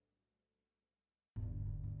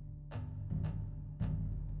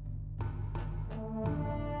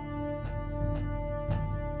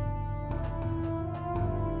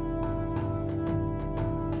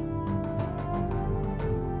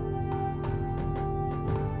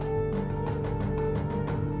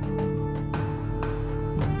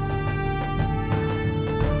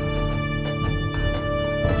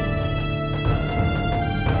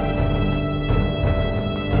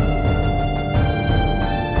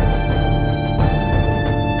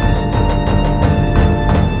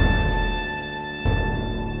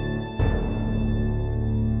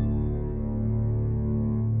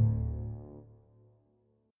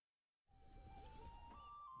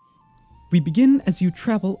We begin as you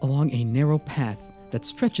travel along a narrow path that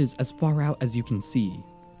stretches as far out as you can see.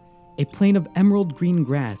 A plain of emerald green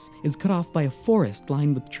grass is cut off by a forest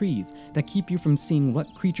lined with trees that keep you from seeing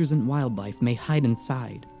what creatures and wildlife may hide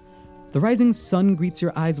inside. The rising sun greets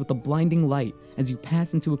your eyes with a blinding light as you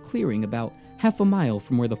pass into a clearing about half a mile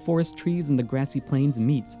from where the forest trees and the grassy plains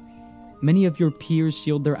meet. Many of your peers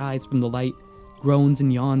shield their eyes from the light, groans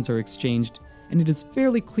and yawns are exchanged, and it is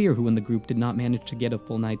fairly clear who in the group did not manage to get a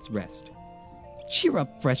full night's rest. Cheer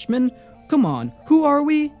up, freshmen! Come on, who are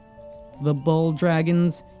we? The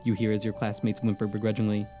Bulldragons, you hear as your classmates whimper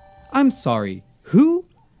begrudgingly. I'm sorry, who?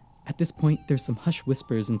 At this point, there's some hushed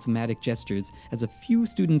whispers and somatic gestures as a few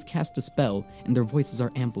students cast a spell and their voices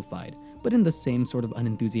are amplified, but in the same sort of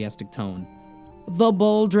unenthusiastic tone. The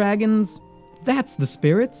Bulldragons! That's the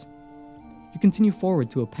spirits! You continue forward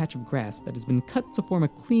to a patch of grass that has been cut to form a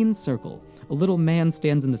clean circle. A little man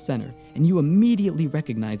stands in the center, and you immediately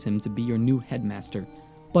recognize him to be your new headmaster,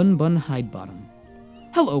 Bun Bun Hidebottom.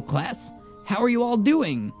 Hello, class! How are you all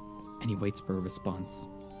doing? And he waits for a response.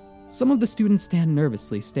 Some of the students stand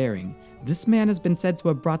nervously staring. This man has been said to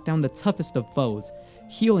have brought down the toughest of foes,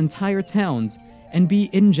 heal entire towns, and be,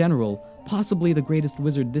 in general, possibly the greatest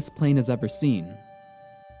wizard this plane has ever seen.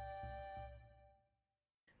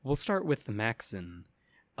 We'll start with Maxon.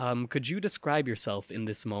 Could you describe yourself in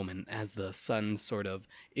this moment as the sun sort of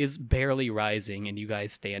is barely rising and you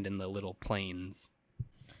guys stand in the little plains?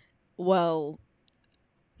 Well,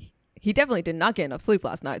 he definitely did not get enough sleep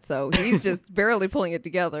last night, so he's just barely pulling it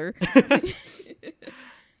together.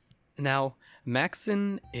 Now,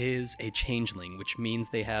 Maxon is a changeling, which means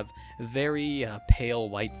they have very pale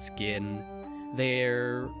white skin.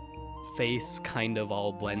 Their face kind of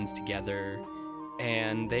all blends together,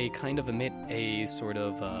 and they kind of emit a sort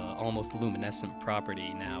of almost luminescent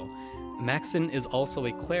property. Now, Maxon is also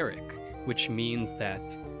a cleric, which means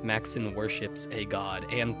that Maxon worships a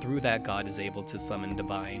god, and through that god is able to summon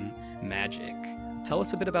divine magic. Tell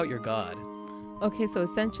us a bit about your god. Okay, so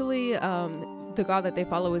essentially, the god that they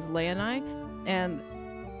follow is Leonai, and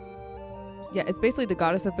yeah, it's basically the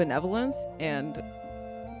goddess of benevolence, and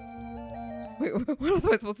wait, what else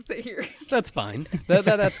am I supposed to say here? That's fine.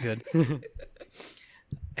 That's good.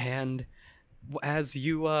 And as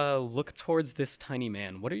you look towards this tiny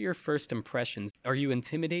man, what are your first impressions? Are you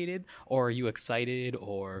intimidated, or are you excited,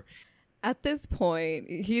 or... At this point,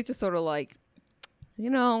 he's just sort of like,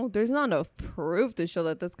 there's not enough proof to show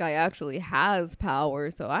that this guy actually has power,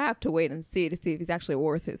 so I have to wait and see to see if he's actually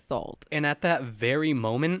worth his salt. And at that very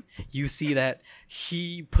moment, you see that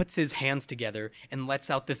he puts his hands together and lets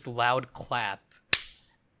out this loud clap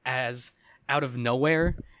as, out of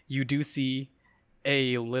nowhere, you do see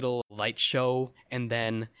a little light show, and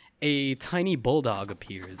then a tiny bulldog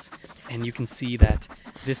appears, and you can see that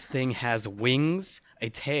this thing has wings, a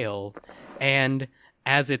tail, and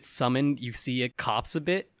as it's summoned, you see it coughs a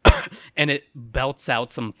bit, and it belts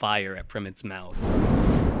out some fire from its mouth.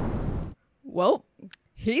 Well,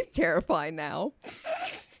 he's terrified now.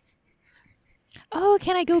 Oh,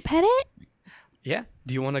 can I go pet it? Yeah,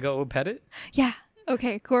 do you want to go pet it? Yeah.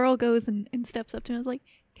 Okay, Coral goes and steps up to him and is like,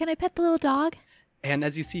 can I pet the little dog? And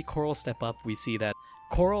as you see Coral step up, we see that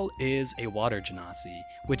Coral is a water genasi,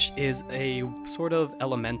 which is a sort of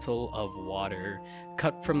elemental of water,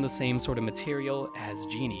 cut from the same sort of material as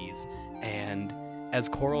genies. And as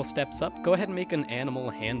Coral steps up, go ahead and make an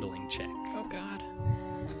animal handling check. Oh, God.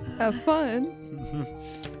 Have fun.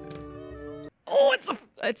 Oh, it's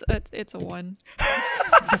a 1.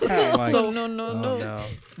 So, No.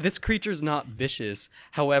 This creature's not vicious.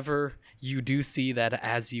 However, you do see that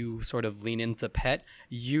as you sort of lean into pet,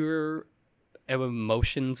 your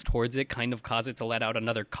emotions towards it kind of cause it to let out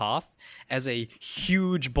another cough as a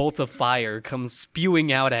huge bolt of fire comes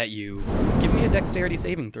spewing out at you. Give me a dexterity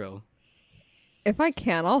saving throw. If I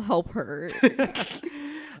can, I'll help her.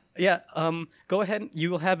 Yeah, go ahead.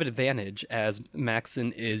 You will have advantage as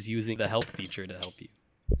Maxon is using the help feature to help you.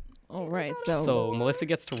 All right, so... So Melissa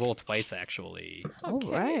gets to roll twice, actually. All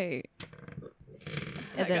right.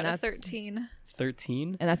 I got a 13.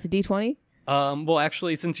 13? And that's a D20? Well,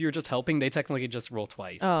 actually, since you're just helping, they technically just roll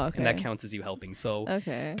twice. Oh, okay. And that counts as you helping. So,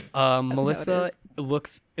 okay. Melissa, it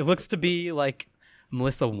looks to be like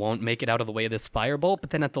Melissa won't make it out of the way of this firebolt, but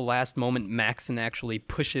then at the last moment, Maxon actually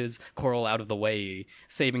pushes Coral out of the way,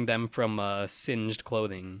 saving them from singed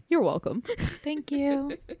clothing. You're welcome. Thank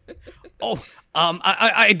you. Oh,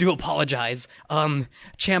 I do apologize.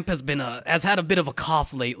 Champ has had a bit of a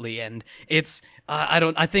cough lately, and it's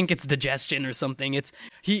I think it's digestion or something.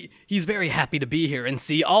 He's very happy to be here and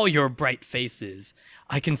see all your bright faces.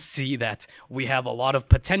 I can see that we have a lot of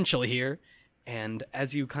potential here, And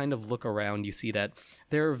as you kind of look around, you see that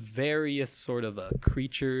there are various sort of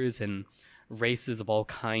creatures and races of all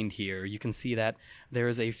kind here. You can see that there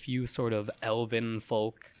is a few sort of elven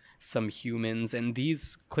folk, some humans, and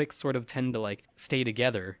these cliques sort of tend to like stay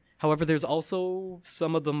together. However, there's also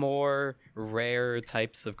some of the more rare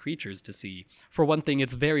types of creatures to see. For one thing,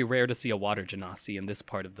 it's very rare to see a water genasi in this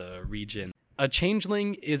part of the region. A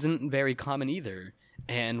changeling isn't very common either.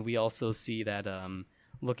 And we also see that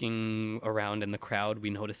looking around in the crowd,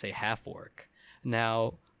 we notice a half-orc.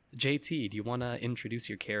 Now, JT, do you want to introduce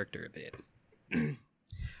your character a bit?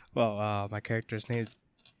 Well, my character's name is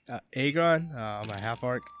Agron. I'm a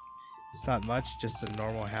half-orc. It's not much, just a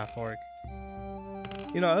normal half-orc.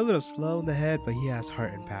 You know, a little slow in the head, but he has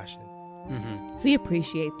heart and passion. Mm-hmm. We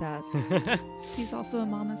appreciate that. He's also a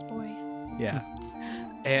mama's boy. Yeah.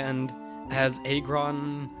 And as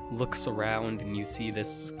Agron looks around and you see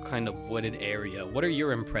this kind of wooded area, what are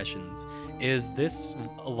your impressions? Is this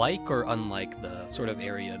like or unlike the sort of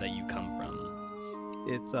area that you come from?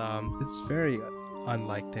 It's very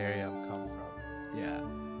unlike the area I've come from. Yeah.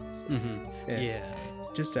 Mm-hmm. And Yeah.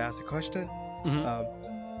 just to ask a question,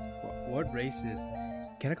 what race is...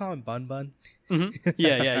 Can I call him Bun Bun? Mm-hmm.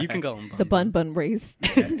 Yeah, you can call him Bun. The Bun Bun race.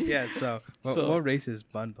 Yeah, so what race is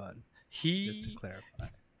Bun Bun? Just to clarify.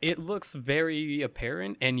 It looks very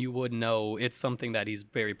apparent, and you would know it's something that he's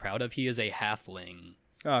very proud of. He is a halfling.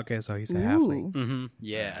 Oh, okay, so he's a halfling. Mm-hmm.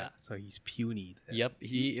 Yeah. So he's puny then. Yep.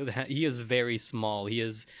 He is very small. He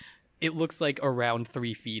is. It looks like around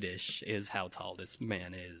 3 feet-ish is how tall this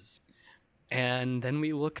man is. And then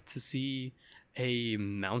we look to see a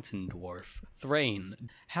mountain dwarf, Thrain.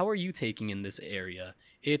 How are you taking in this area?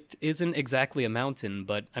 It isn't exactly a mountain,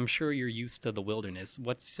 but I'm sure you're used to the wilderness.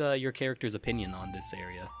 What's your character's opinion on this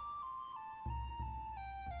area?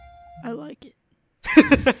 I like it.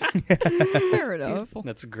 Fair enough.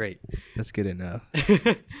 That's great. That's good enough.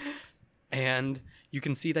 And you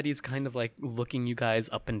can see that he's kind of like looking you guys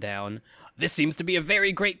up and down. This seems to be a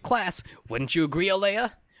very great class. Wouldn't you agree,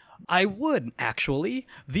 Alea? I would, actually.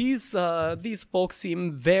 These folks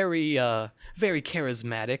seem very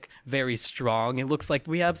charismatic, very strong. It looks like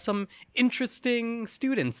we have some interesting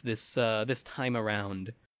students this time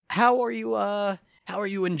around. How are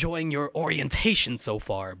you enjoying your orientation so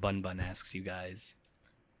far? Bun Bun asks you guys.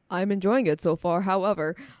 I'm enjoying it so far.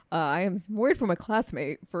 However, I am worried for my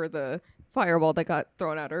classmate for the fireball that got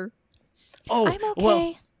thrown at her. Oh, I'm okay.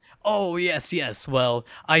 well. Oh, yes. Well,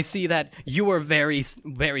 I see that you were very,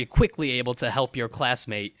 very quickly able to help your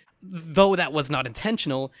classmate. Though that was not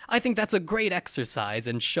intentional, I think that's a great exercise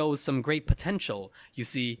and shows some great potential. You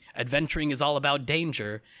see, adventuring is all about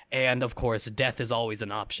danger, and of course, death is always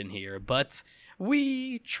an option here, but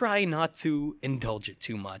we try not to indulge it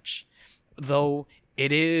too much. Though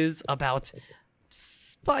it is about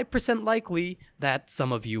 5% likely that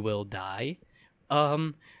some of you will die.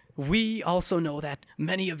 We also know that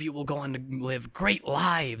many of you will go on to live great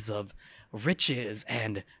lives of riches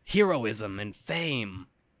and heroism and fame.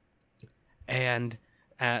 And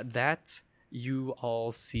at that, you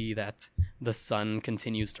all see that the sun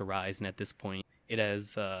continues to rise, and at this point, it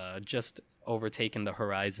has just overtaken the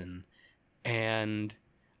horizon. And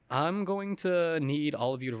I'm going to need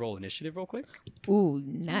all of you to roll initiative real quick. Ooh,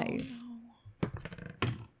 nice.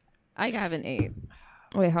 I have an 8.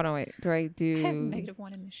 Wait, hold on, wait. Do I do... I have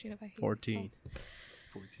 -1 initiative. I hate 14.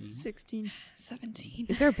 14. 16. 17.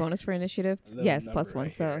 Is there a bonus for initiative? Little Yes, number +1.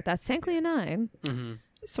 right So here. that's technically a 9. Mm-hmm.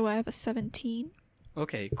 So I have a 17.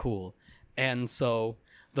 Okay, cool. And so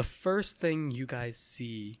the first thing you guys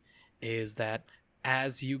see is that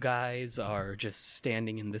as you guys are just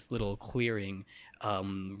standing in this little clearing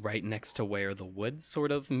right next to where the woods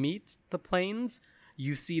sort of meet the plains,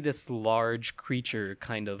 you see this large creature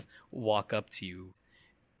kind of walk up to you.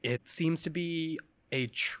 It seems to be a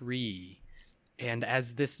tree. And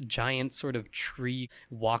as this giant sort of tree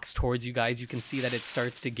walks towards you guys, you can see that it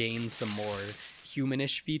starts to gain some more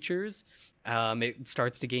humanish features. It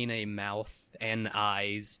starts to gain a mouth and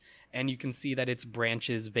eyes, and you can see that its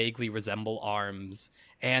branches vaguely resemble arms.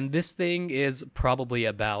 And this thing is probably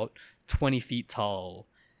about 20 feet tall.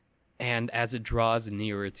 And as it draws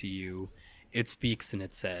nearer to you, it speaks and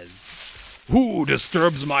it says, "Who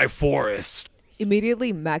disturbs my forest?"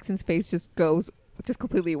 Immediately, Maxon's face just goes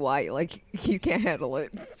completely white. Like, he can't handle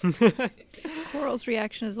it. Coral's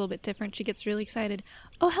reaction is a little bit different. She gets really excited.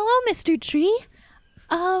 Oh, hello, Mr. Tree.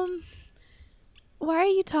 Why are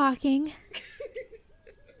you talking?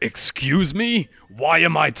 Excuse me? Why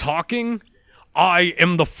am I talking? I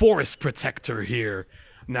am the forest protector here.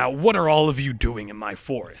 Now, what are all of you doing in my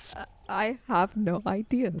forest? I have no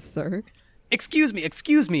idea, sir. Excuse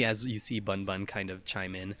me, as you see Bun Bun kind of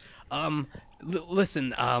chime in.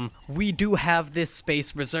 Listen, we do have this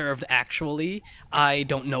space reserved, actually. I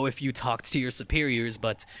don't know if you talked to your superiors,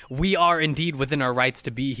 but we are indeed within our rights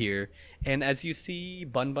to be here. And as you see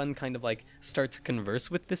Bun Bun kind of like start to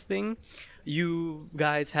converse with this thing, you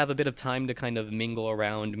guys have a bit of time to kind of mingle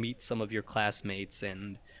around, meet some of your classmates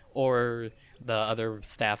or the other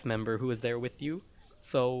staff member who is there with you.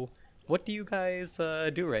 So, what do you guys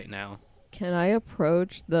do right now? Can I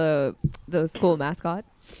approach the school mascot?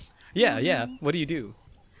 Yeah. What do you do?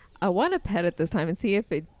 I want to pet it this time and see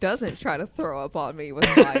if it doesn't try to throw up on me with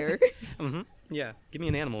fire. Yeah. Give me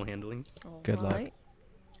an animal handling. Good luck. Alright.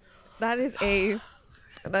 That's a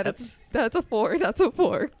 4. That's a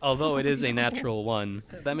 4. Although it is a natural 1.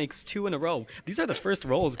 That makes 2 in a row. These are the first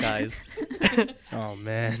rolls, guys. Oh,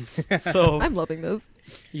 man. So, I'm loving this.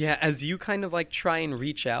 yeah, as you kind of like try and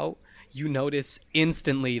reach out, you notice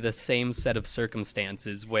instantly the same set of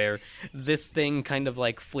circumstances where this thing kind of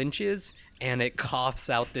like flinches and it coughs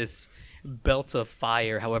out this belt of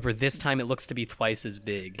fire. However, this time it looks to be twice as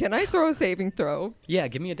big. Can I throw a saving throw? Yeah,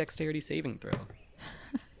 give me a dexterity saving throw.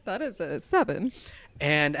 That is a 7.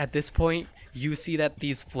 And at this point, you see that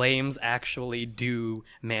these flames actually do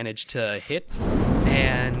manage to hit,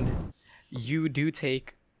 and you do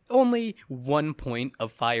take only 1 point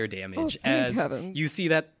of fire damage. Oh, thank as heavens. you see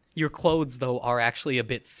that your clothes, though, are actually a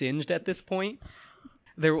bit singed at this point.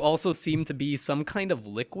 There also seem to be some kind of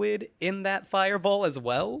liquid in that fireball as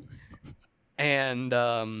well. And,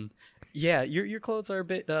 yeah, your clothes are a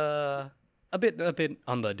bit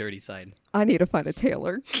on the dirty side. I need to find a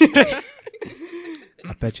tailor.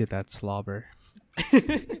 I bet you that's slobber.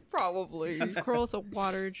 Probably. Since Coral's a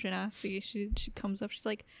water genasi, she comes up. She's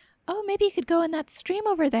like, "Oh, maybe you could go in that stream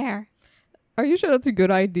over there. Are you sure that's a good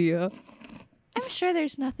idea? I'm sure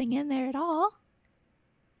there's nothing in there at all.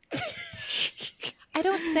 I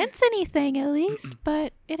don't sense anything, at least,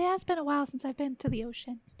 but it has been a while since I've been to the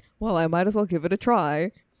ocean." Well, I might as well give it a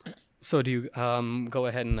try. So do you go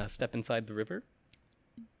ahead and step inside the river?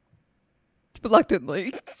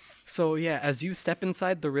 Reluctantly. So yeah, as you step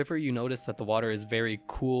inside the river, you notice that the water is very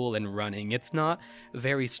cool and running. It's not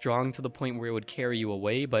very strong to the point where it would carry you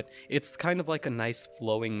away, but it's kind of like a nice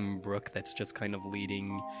flowing brook that's just kind of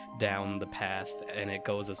leading down the path, and it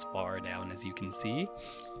goes as far down as you can see.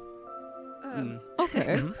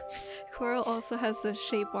 Okay. Coral also has the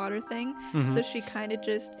shape water thing, so she kind of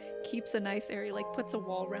just keeps a nice area, like puts a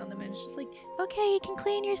wall around them, and she's like, "Okay, you can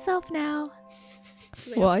clean yourself now."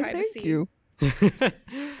 So they have Why, privacy. thank you.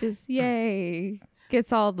 Just yay.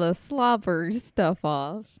 Gets all the slobber stuff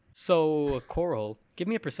off. So, Coral, give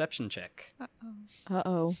me a perception check.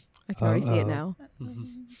 Uh-oh. I can already see it now. What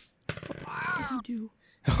did you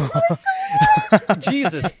do?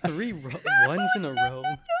 Jesus, 3 ones in a row.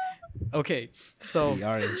 Okay, so The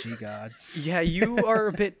RNG gods. yeah, you are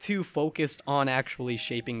a bit too focused on actually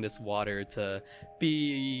shaping this water to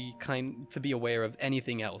be aware of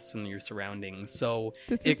anything else in your surroundings. So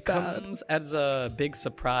This is it bad. comes as a big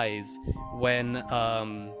surprise when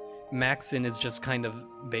Maxon is just kind of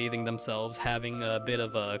bathing themselves, having a bit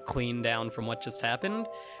of a clean down from what just happened,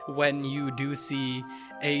 when you do see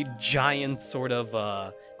a giant sort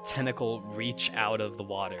of tentacle reach out of the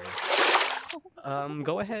water.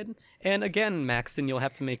 Go ahead. And again, Maxon, you'll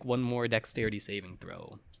have to make one more dexterity saving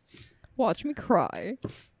throw. Watch me cry.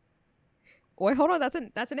 Wait, hold on. That's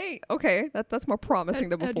an 8. Okay, that's more promising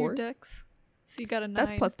than Add your before. dex. So you got a 9.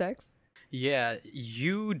 That's plus dex. Yeah,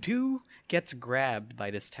 you do get grabbed by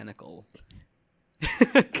this tentacle.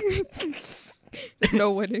 There's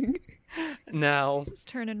no winning. Now, Let's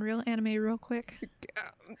turn in real anime real quick.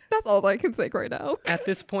 That's all I can think right now. at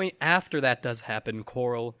this point, after that does happen,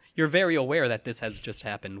 Coral, you're very aware that this has just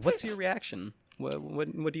happened. What's your reaction?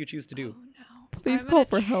 What do you choose to do? Please I'm call gonna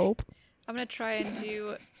for help. I'm gonna try and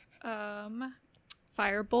do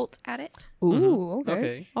firebolt at it. Ooh, okay.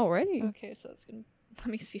 Okay. Alrighty. Okay, so it's gonna. Let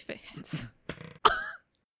me see if it hits.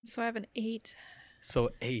 So I have an 8. So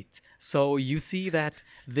 8. So you see that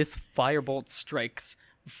this firebolt strikes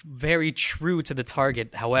very true to the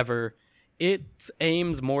target. However, it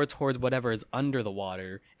aims more towards whatever is under the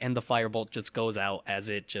water, and the firebolt just goes out as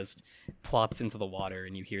it just plops into the water,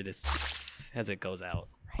 and you hear this as it goes out.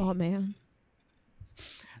 Oh man.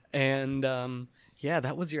 And yeah,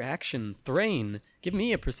 that was your action. Thrain, give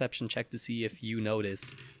me a perception check to see if you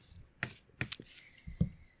notice.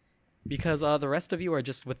 Because the rest of you are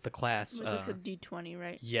just with the class. But it's a D20,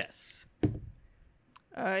 right? Yes.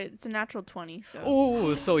 It's a natural 20. So.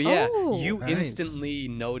 Oh, so yeah, Oh. you Nice. instantly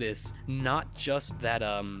notice not just that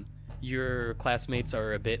your classmates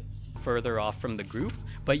are a bit further off from the group,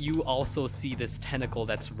 but you also see this tentacle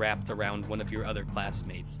that's wrapped around one of your other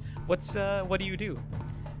classmates. What do you do?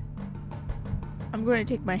 I'm going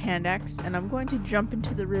to take my hand axe and I'm going to jump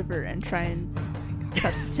into the river and try and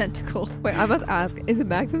cut the tentacle. Wait, I must ask, is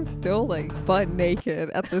Maxon still like butt naked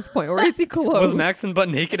at this point, or is he clothed? Was Maxon butt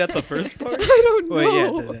naked at the first part? I don't know.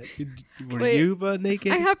 Wait, yeah. Were Wait. you butt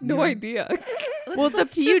naked? I have no idea. Well, it's up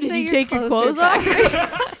Let's to you. just Did say you take your clothes clothes are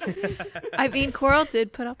off? I mean, Coral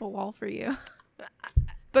did put up a wall for you.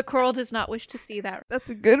 But Coral does not wish to see that. That's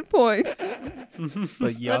a good point.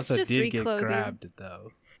 But you Let's also just did get reclothe you. grabbed,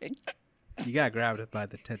 though. You got grabbed by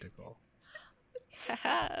the tentacle.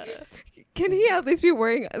 Can he at least be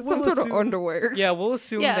wearing some We'll sort of assume- underwear? Yeah, we'll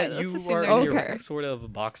assume Yeah, that let's you assume are they're in your okay. sort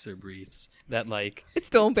of boxer briefs. That like It's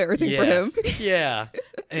still embarrassing for yeah, him. yeah.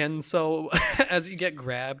 And so as you get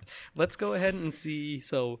grabbed, let's go ahead and see.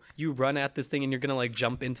 So you run at this thing and you're gonna like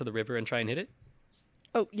jump into the river and try and hit it.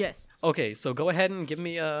 Oh, yes. Okay, so go ahead and give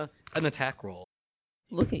me an attack roll.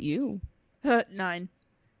 Look at you. 9.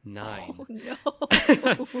 9. Oh,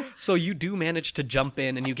 no. So you do manage to jump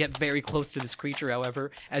in and you get very close to this creature.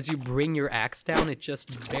 However, as you bring your axe down, it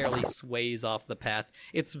just barely sways off the path.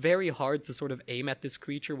 It's very hard to sort of aim at this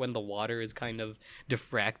creature when the water is kind of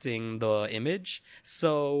diffracting the image.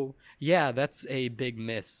 So yeah, that's a big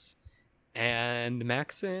miss. And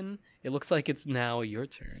Maxon, it looks like it's now your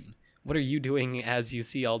turn. What are you doing as you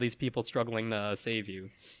see all these people struggling to save you?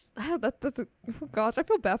 That's a, oh gosh, I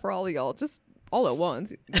feel bad for all of y'all. Just all at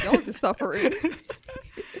once. Y'all are just suffering.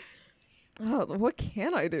 Oh, what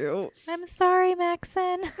can I do? I'm sorry,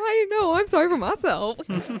 Maxon. I know. I'm sorry for myself.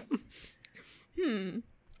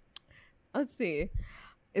 Let's see.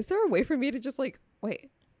 Is there a way for me to just like wait?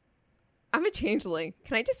 I'm a changeling.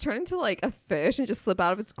 Can I just turn into like a fish and just slip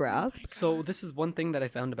out of its grasp? So this is one thing that I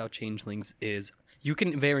found about changelings is you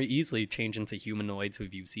can very easily change into humanoids who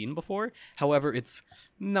you've seen before. However, it's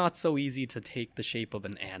not so easy to take the shape of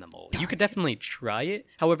an animal. You could definitely try it.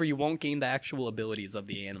 However, you won't gain the actual abilities of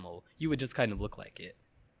the animal. You would just kind of look like it.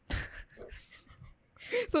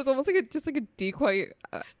 So it's almost like just like a decoy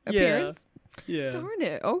appearance. Yeah. Darn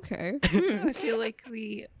it. Okay. I feel like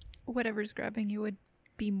whatever's grabbing you would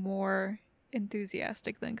be more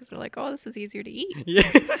enthusiastic then, because they're like, oh, this is easier to eat. Yeah.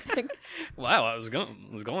 Wow, I was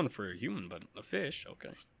going for a human, but a fish.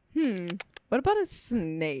 Okay. What about a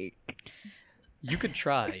snake? You could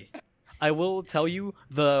try. I will tell you,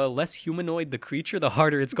 the less humanoid the creature, the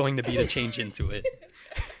harder it's going to be to change into it.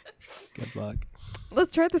 Good luck.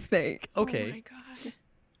 Let's try the snake. Okay. Oh my god.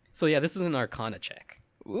 So yeah, this is an Arcana check.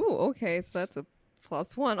 Ooh, okay, so that's a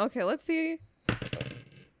 +1. Okay, let's see.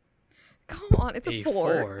 Come on, it's a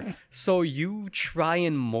 4. So you try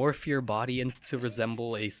and morph your body to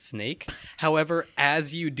resemble a snake. However,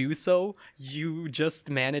 as you do so, you just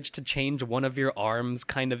manage to change one of your arms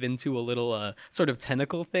kind of into a little sort of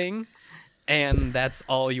tentacle thing. And that's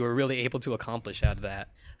all you were really able to accomplish out of that.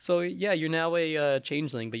 So yeah, you're now a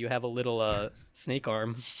changeling, but you have a little snake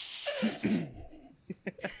arm.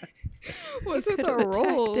 What's with the Could've attacked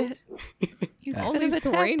rolls? it. You All could have these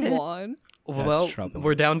attacked terrain it. one. Well, trouble.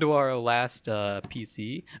 we're down to our last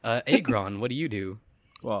PC. Agron, what do you do?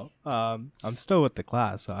 Well, I'm still with the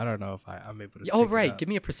class, so I don't know if I'm able to. Oh, pick it right. up. Give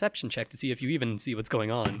me a perception check to see if you even see what's going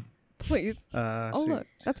on. Please. Oh, Sweet. look,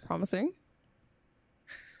 that's promising.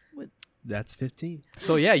 That's 15.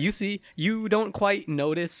 So yeah, you don't quite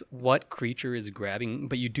notice what creature is grabbing,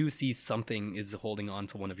 but you do see something is holding on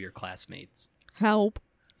to one of your classmates. Help.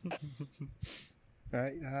 All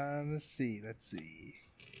right. Let's see.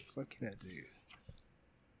 What can I do?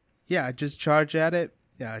 Yeah, I just charge at it.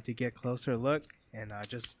 Yeah, to get closer look, and I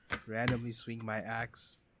just randomly swing my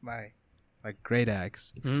axe, my great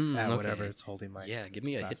axe, at whatever Okay. it's holding my. Yeah, give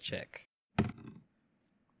me a hit classmate. check.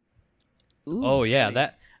 Ooh, Oh yeah,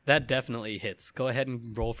 okay. that definitely hits. Go ahead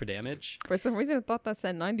and roll for damage. For some reason, I thought that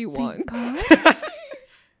said 91.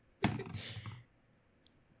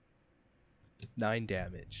 9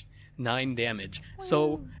 damage. 9 damage.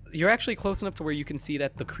 So you're actually close enough to where you can see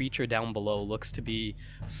that the creature down below looks to be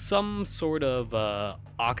some sort of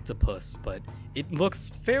octopus, but it looks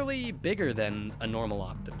fairly bigger than a normal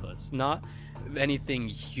octopus. Not anything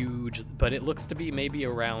huge, but it looks to be maybe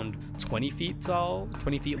around 20 feet tall,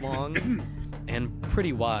 20 feet long, and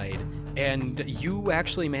pretty wide. And you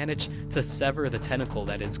actually manage to sever the tentacle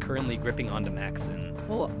that is currently gripping onto Maxon.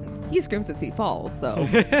 Well, he screams as he falls, so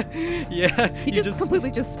Yeah, he you just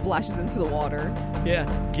completely just splashes into the water. Yeah,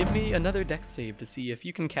 give me another dex save to see if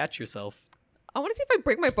you can catch yourself. I want to see if I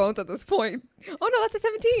break my bones at this point. Oh no, that's a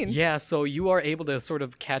 17. Yeah, so you are able to sort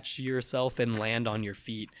of catch yourself and land on your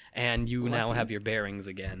feet, and you now Lucky. have your bearings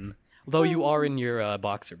again. Though you are in your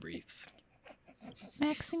boxer briefs.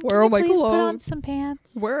 Maxon, Where are can my you please put on clothes? some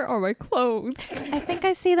pants? Where are my clothes? I think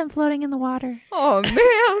I see them floating in the water. Oh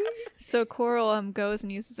man. So Coral goes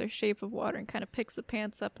and uses her shape of water and kind of picks the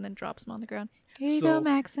pants up and then drops them on the ground. Here you So, go,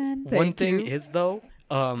 Maxon. One Thank thing you. is though,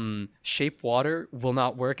 shape water will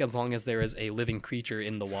not work as long as there is a living creature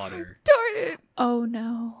in the water. Darn it. Oh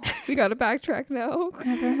no. We gotta backtrack now.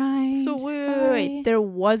 Never mind. So wait, Sorry. there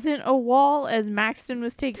wasn't a wall as Maxton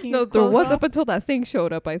was taking No, his there clothes was off? up until that thing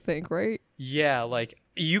showed up, I think, right? Yeah, like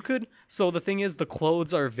you could. So the thing is, the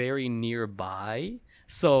clothes are very nearby.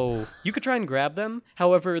 So you could try and grab them.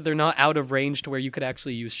 However, they're not out of range to where you could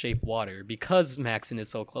actually use shape water because Maxon is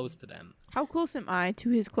so close to them. How close am I to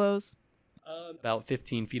his clothes? About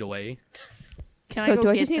 15 feet away. Can So I go do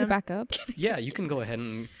I get just need to them? back up? Yeah, you can go ahead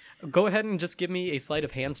and just give me a sleight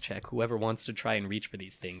of hands check. Whoever wants to try and reach for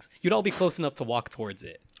these things, you'd all be close enough to walk towards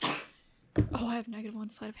it. Oh, I have -1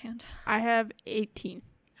 sleight of hand. I have 18.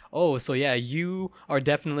 Oh, so yeah, you are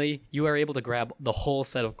able to grab the whole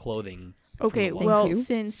set of clothing. Okay, Thank well, you.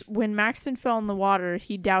 since when Maxton fell in the water,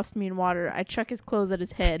 he doused me in water. I chuck his clothes at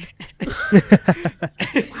his head.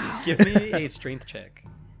 Give me a strength check.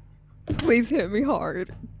 Please hit me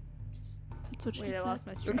hard. That's what she Wait, I said. lost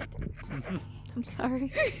my strength. I'm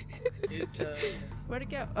sorry. Where'd it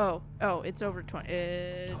go? Oh, it's over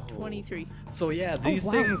 23. So yeah, these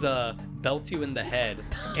wow. things belt you in the head,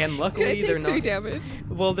 and Can I luckily take they're 3 not. damage?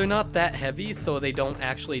 Well, they're not that heavy, so they don't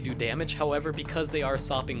actually do damage. However, because they are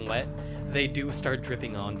sopping wet, they do start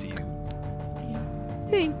dripping onto you.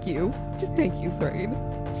 Thank you. Just thank you, Thrain.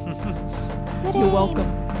 You're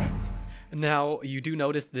welcome. Now, you do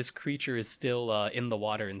notice this creature is still in the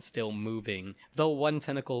water and still moving, though one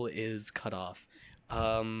tentacle is cut off.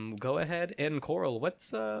 Go ahead and Coral, what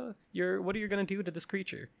are you gonna do to this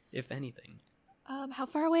creature, if anything? How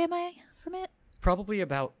far away am I from it? Probably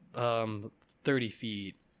about 30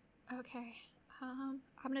 feet. Okay. I'm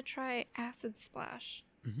gonna try acid splash.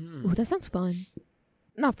 Ooh, that sounds fun.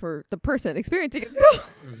 Not for the person experiencing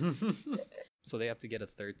it. So they have to get a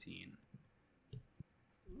 13.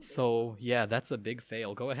 So yeah, that's a big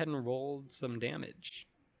fail. Go ahead and roll some damage.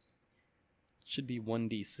 Should be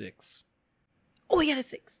 1d6. Oh, I got a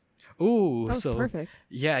 6. Ooh, That was so perfect.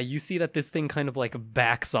 yeah, you see that this thing kind of like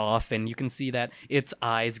backs off, and you can see that its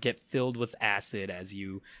eyes get filled with acid as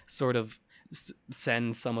you sort of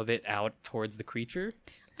send some of it out towards the creature.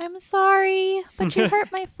 I'm sorry, but you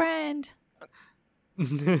hurt my friend.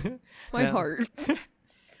 My Now- heart.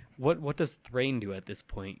 What does Thrain do at this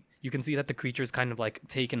point? You can see that the creature's kind of like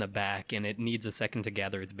taken aback, and it needs a second to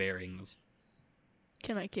gather its bearings.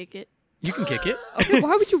 Can I kick it? You can kick it. Okay,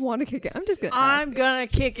 why would you want to kick it? I'm just gonna I'm gonna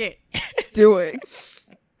kick it. do it.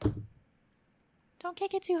 Don't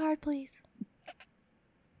kick it too hard, please.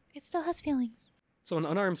 It still has feelings. So an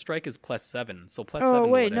unarmed strike is +7. So +7. Oh,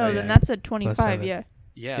 wait, would- no, Yeah. then that's a 25, 7. yeah.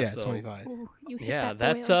 Yeah, Yeah, so 25. Ooh, you hit yeah,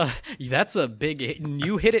 that that's a big hit.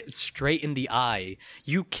 You hit it straight in the eye.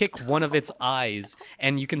 You kick one of its eyes,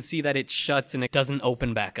 and you can see that it shuts and it doesn't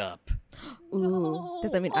open back up. Ooh.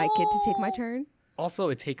 Does that mean I get to take my turn? Also,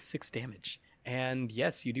 it takes 6 damage. And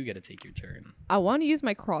yes, you do get to take your turn. I want to use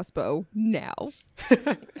my crossbow now.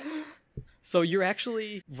 So you're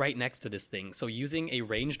actually right next to this thing. So using a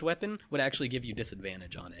ranged weapon would actually give you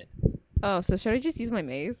disadvantage on it. Oh, so should I just use my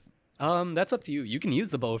mace? That's up to you. You can use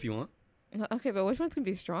the bow if you want. Okay, but which one's gonna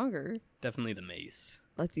be stronger? Definitely the mace.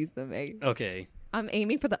 Let's use the mace. Okay. I'm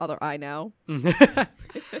aiming for the other eye now. Okay,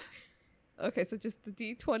 so just the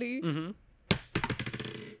D20. Mm-hmm.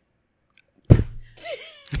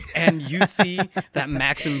 And you see that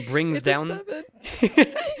Maxim brings It's a down. 7.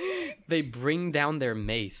 They bring down their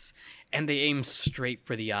mace and they aim straight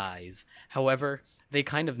for the eyes. However, they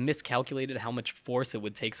kind of miscalculated how much force it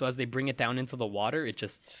would take. So as they bring it down into the water, it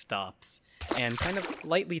just stops and kind of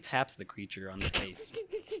lightly taps the creature on the face.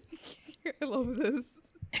 I love this.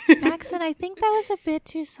 Maxon, I think that was a bit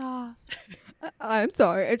too soft. I'm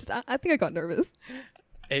sorry. I think I got nervous.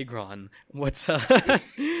 Agron, what's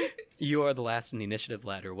you are the last in the initiative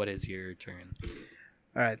ladder. What is your turn?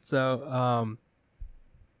 All right. So,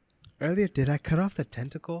 earlier, did I cut off the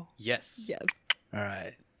tentacle? Yes. Yes. All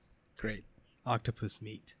right. Great. Octopus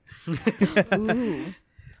meat. Ooh. All right.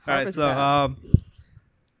 Harvest So, that.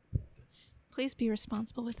 Please be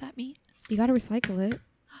responsible with that meat. You gotta recycle it.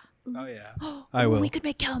 oh yeah. Oh, I will. We could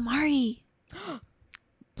make calamari.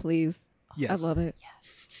 Please. Yes. I love it.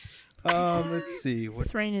 Let's see. What?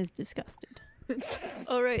 Thrain is disgusted.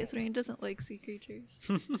 Oh, right. Thrain doesn't like sea creatures.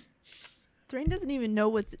 Thrain doesn't even know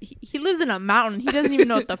what's... He lives in a mountain. He doesn't even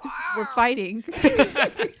know what the we're fighting.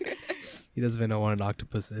 He doesn't even know what an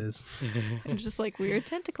octopus is. It's just like weird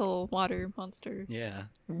tentacle water monster. Yeah.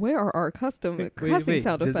 Where are our custom cussing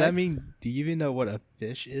sound does effects? that mean, do you even know what a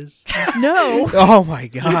fish is? No. Oh my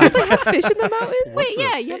god. They have fish in the mountain? Wait, What's a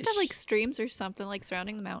yeah, you have to have fish? like streams or something like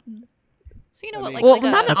surrounding the mountain. So you know I what, mean- like, Well, like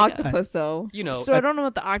not an like a- octopus though. You know, So I don't know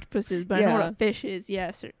what the octopus is, but I know what Yeah. a fish is.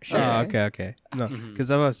 Yes, sure. Oh, Okay. okay. No, Mhm.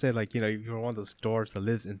 because I was say like if you're one of those dwarves that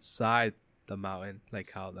lives inside the mountain,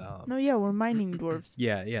 like how the No, yeah, we're mining dwarves.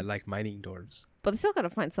 yeah, like mining dwarves. But they still gotta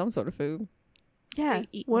find some sort of food. Yeah. They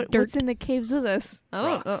eat What's in the caves with us? I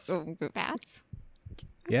don't Rocks. know. bats.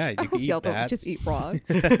 Yeah, I you hope can y'all eat don't bats. just eat rocks.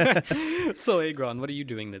 So Agron, what are you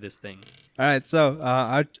doing to this thing? All right, so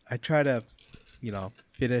I try to,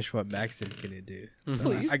 finish what Maxim's gonna do. So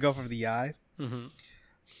Please. I go for the eye. Mm-hmm.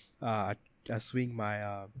 I swing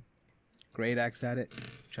my great axe at it,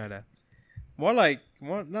 trying to more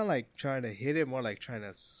not like trying to hit it, more like trying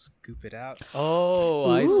to scoop it out.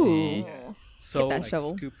 Oh, I see. Oh. So that Like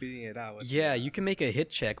shovel. scooping it out. With yeah, the, you can make a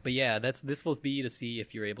hit check, but yeah, this will be to see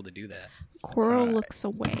if you're able to do that. Coral looks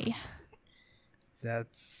away.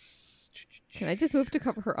 That's Can I just move to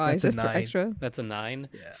cover her eyes That's a just for 9. extra? That's a 9.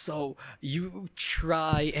 Yeah. So you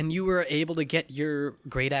try, and you were able to get your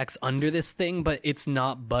great axe under this thing, but it's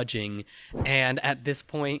not budging. And at this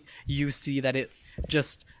point, you see that it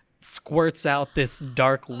just squirts out this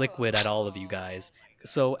dark liquid at all of you guys.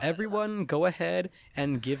 So everyone, go ahead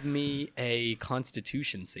and give me a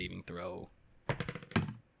Constitution saving throw.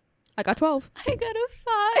 I got 12. I got a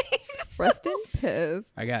 5. Rest in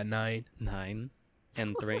piss. I got 9. 9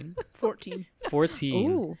 and 3. 14.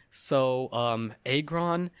 14. Ooh. So,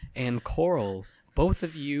 Agron and Coral, both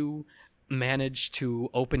of you manage to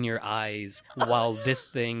open your eyes while this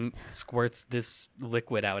thing squirts this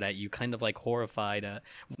liquid out at you, kind of like horrified at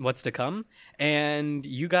what's to come. And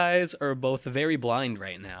you guys are both very blind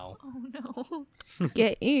right now. Oh no.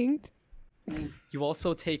 Get inked. You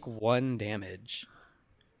also take 1 damage.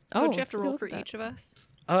 Don't you have to still roll for that. each of us?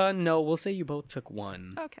 No, we'll say you both took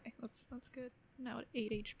 1. Okay, that's good. Now at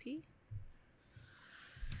 8 HP.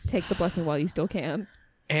 Take the blessing while you still can.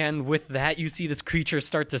 And with that, you see this creature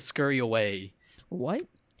start to scurry away. What?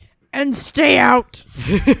 And stay out.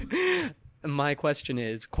 My question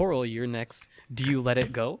is, Coral, you're next. Do you let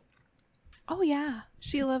it go? Oh yeah,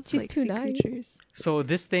 she loves She's like too sea nice. creatures. So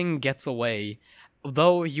this thing gets away,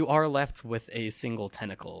 though you are left with a single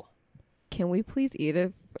tentacle. Can we please eat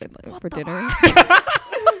it for dinner?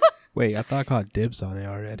 Wait, I thought I caught dibs on it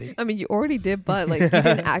already. I mean, you already did, but like you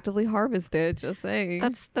didn't actively harvest it. Just saying.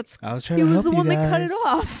 That's I was trying He to was help the one you that cut guys. it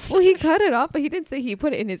off. Well, he cut it off, but he didn't say he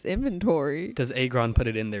put it in his inventory. Does Agron put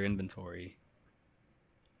it in their inventory?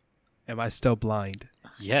 Am I still blind?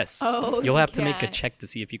 Yes. Oh, You'll have you to make a can't. check to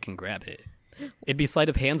see if you can grab it. It'd be sleight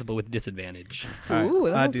of hands, but with disadvantage. Ooh,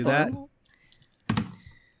 that I'll was do fun. that.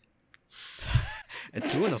 A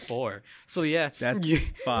 2 and a 4. So yeah. That's you-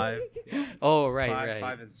 5. Yeah. Oh right, 5, right.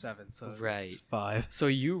 5 and 7. So Right. it's 5. So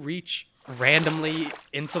you reach randomly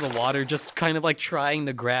into the water, just kind of like trying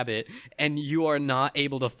to grab it, and you are not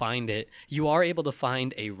able to find it. You are able to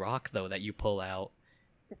find a rock though that you pull out.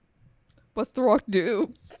 What's the rock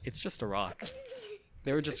do? It's just a rock.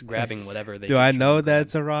 They were just grabbing whatever they Do could I try know and grab.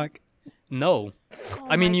 that's a rock? No. Oh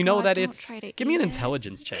I mean, my you know God, that don't it's. try to Give me an eat it.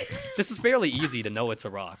 intelligence check. This is fairly easy to know it's a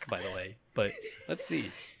rock, by the way. But let's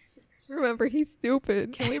see. Remember, he's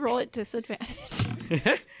stupid. Can we roll at disadvantage?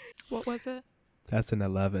 What was it? That's an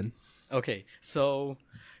 11. Okay, so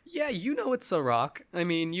yeah, you know it's a rock. I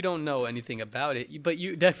mean, you don't know anything about it, but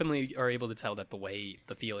you definitely are able to tell that the weight,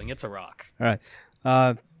 the feeling, it's a rock. All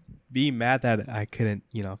right. Being mad that I couldn't,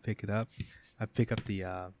 pick it up. I pick up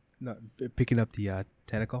the picking up the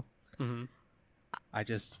tentacle. Hmm. I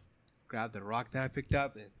just grab the rock that I picked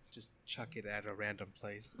up and just chuck it at a random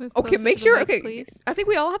place. Move Okay, closer make to the sure. mic, Okay, please. I think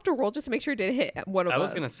we all have to roll just to make sure it didn't hit one of us. I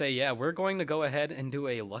was gonna say, yeah, we're going to go ahead and do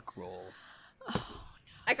a luck roll.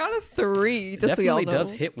 I got a 3. It Just so y'all definitely know.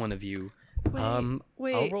 does hit one of you. Wait, I'll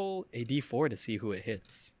wait. roll a d4 to see who it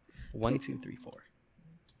hits. 1, 2, 3, 4.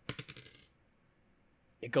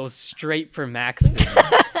 It goes straight for Maxim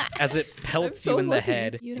as it pelts so you in the lucky.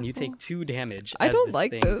 head, and you Beautiful. take 2 damage I as don't this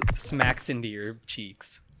like thing this. smacks into your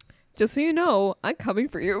cheeks. Just so you know, I'm coming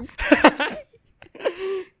for you.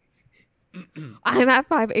 I'm at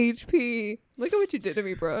 5 HP. Look at what you did to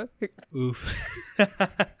me, bro. Oof.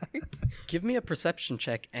 Give me a perception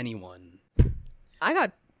check, anyone. I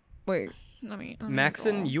got. Wait. Let me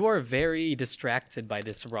Maxon, you are very distracted by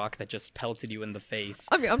this rock that just pelted you in the face.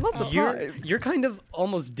 I mean, I'm not surprised. You're kind of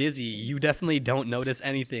almost dizzy. You definitely don't notice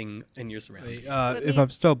anything in your surroundings. Wait, if I'm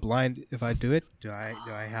still blind, if I do it, do I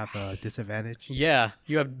have a disadvantage? Yeah,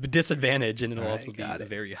 you have disadvantage, and it'll Alright, also be got it.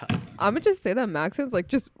 very high. I'm gonna just say that Maxon's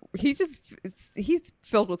like he's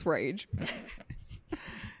filled with rage.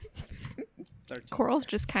 Coral's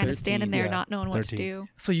just kind of 13, standing there, yeah, not knowing what 13. to do.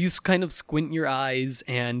 So you kind of squint your eyes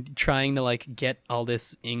and trying to like get all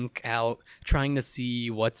this ink out, trying to see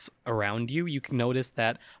what's around you. You can notice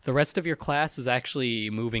that the rest of your class is actually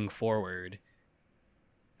moving forward.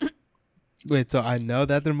 Wait, so I know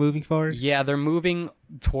that they're moving forward? Yeah, they're moving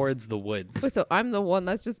towards the woods. Wait, so I'm the one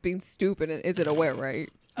that's just being stupid and isn't aware, right?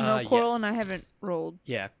 No, Coral yes. and I haven't rolled.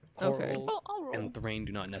 Yeah, Okay. Coral I'll roll. and Thrain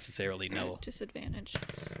do not necessarily know. Disadvantage.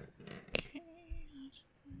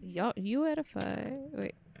 Y'all, you had a 5.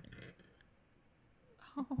 Wait.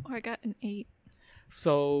 Oh, I got an 8.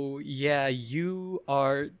 So, yeah, you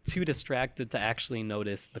are too distracted to actually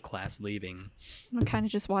notice the class leaving. I'm kind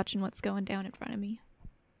of just watching what's going down in front of me.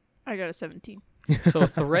 I got a 17. So,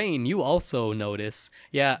 Thrain, you also notice,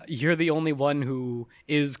 yeah, you're the only one who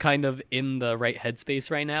is kind of in the right headspace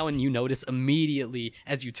right now, and you notice immediately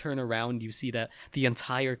as you turn around, you see that the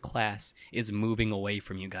entire class is moving away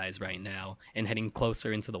from you guys right now and heading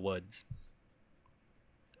closer into the woods.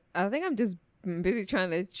 I think I'm just busy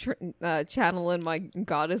trying to channel in my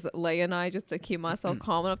goddess Leonai just to keep myself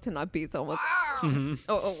calm enough to not be so much.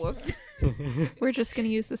 Oh, whoops. We're just going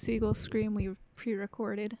to use the seagull scream we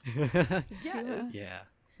pre-recorded Yeah.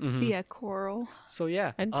 via Coral. So,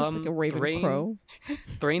 yeah. And just like a raven crow.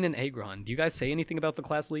 Thrain and Agron, do you guys say anything about the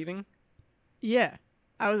class leaving? Yeah.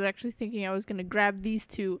 I was actually thinking I was going to grab these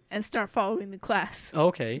two and start following the class.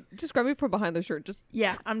 Okay. Just grab me from behind the shirt. Just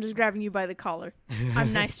Yeah, I'm just grabbing you by the collar.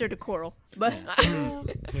 I'm nicer to Coral. But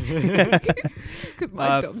because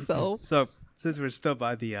my dumb self. So since we're still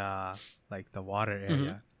by the the water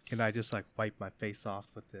area, can I just like wipe my face off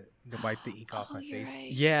with wipe the ink off my face?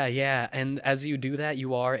 Right. Yeah. And as you do that,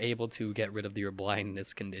 you are able to get rid of your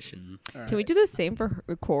blindness condition. Can we do the same for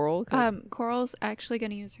Coral? 'Cause Coral's actually going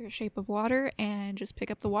to use her shape of water and just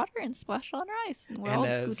pick up the water and splash it on her eyes. And we're And all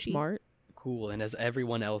as Gucci. smart. Cool. And as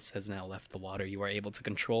everyone else has now left the water, you are able to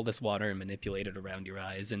control this water and manipulate it around your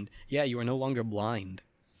eyes. And yeah, you are no longer blind.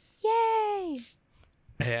 Yay!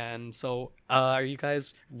 And so, are you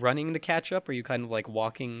guys running to catch up? Or are you kind of like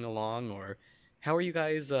walking along? Or how are you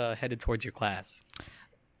guys headed towards your class?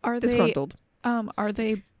 Are they Disgruntled.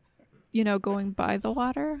 going by the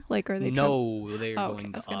water? Like, are they? No, they're Oh, okay.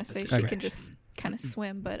 going I was the gonna say opposite she direction. can just kind of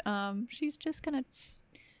swim, but she's just gonna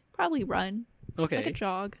probably run Okay. like a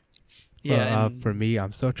jog. Yeah. Well, for me,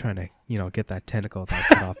 I'm still trying to get that tentacle that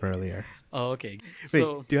I cut off earlier. Oh, okay. Wait,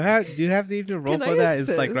 So do you have to even roll Can for I that? It's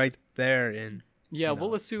like assist? right there in. yeah,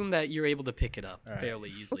 we'll assume that you're able to pick it up All right.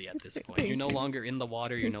 fairly easily at this point. You're no longer in the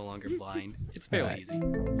water. You're no longer blind. It's fairly Alright. easy.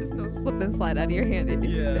 Just no slip and slide out of your hand.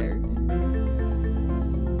 It's just there.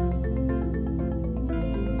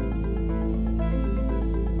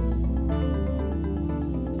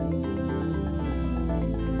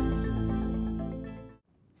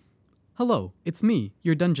 Hello, it's me,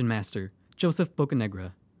 your dungeon master, Joseph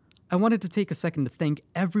Bocanegra. I wanted to take a second to thank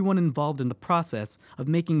everyone involved in the process of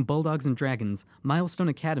making Bulldogs and Dragons Milestone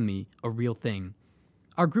Academy a real thing.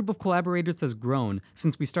 Our group of collaborators has grown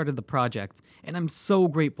since we started the project, and I'm so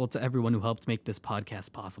grateful to everyone who helped make this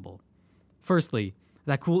podcast possible. Firstly,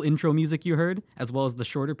 that cool intro music you heard, as well as the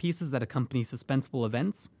shorter pieces that accompany suspenseful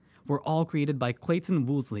events, were all created by Clayton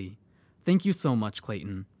Woolsey. Thank you so much,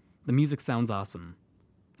 Clayton. The music sounds awesome.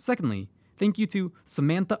 Secondly, thank you to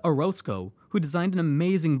Samantha Orozco, who designed an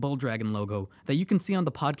amazing Bull Dragon logo that you can see on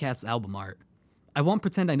the podcast's album art. I won't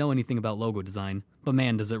pretend I know anything about logo design, but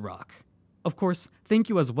man, does it rock. Of course, thank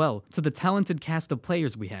you as well to the talented cast of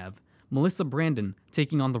players we have. Melissa Brandon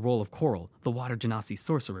taking on the role of Coral, the Water Genasi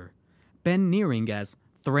sorcerer. Ben Nearing as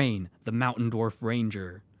Thrain, the Mountain Dwarf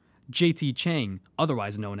Ranger. JT Chang,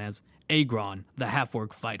 otherwise known as Agron, the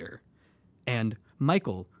Half-Orc Fighter. And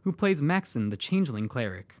Michael, who plays Maxon, the Changeling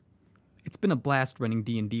Cleric. It's been a blast running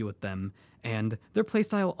D&D with them, and their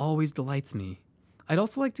playstyle always delights me. I'd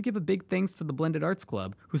also like to give a big thanks to the Blended Arts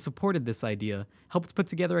Club, who supported this idea, helped put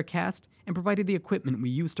together a cast, and provided the equipment we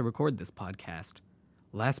used to record this podcast.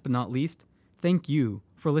 Last but not least, thank you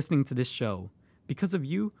for listening to this show. Because of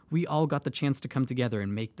you, we all got the chance to come together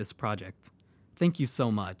and make this project. Thank you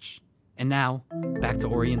so much. And now, back to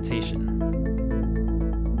orientation.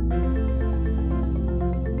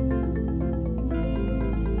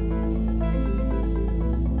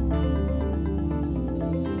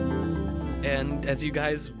 And And as you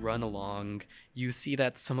guys run along, you see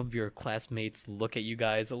that some of your classmates look at you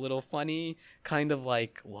guys a little funny, kind of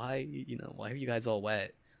like, why are you guys all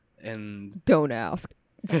wet? And Don't ask.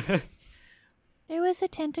 There was a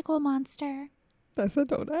tentacle monster. I said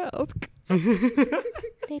don't ask.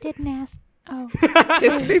 They didn't ask. Oh.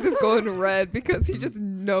 His face is going red because he just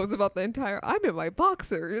knows about the entire. I'm in my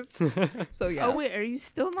boxers. So yeah. Oh wait, are you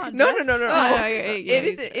still not? No. dressed?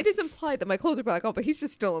 It is implied that my clothes are back on, but he's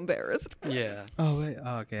just still embarrassed. yeah. Oh wait,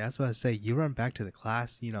 okay. I was about to say you run back to the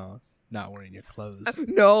class, not wearing your clothes.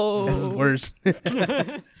 No. That's worse.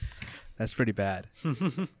 That's pretty bad.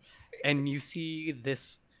 And you see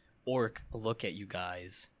this orc look at you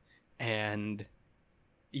guys, and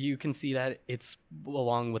you can see that it's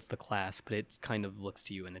along with the class, but it kind of looks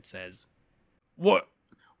to you and it says, What?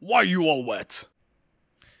 Why are you all wet?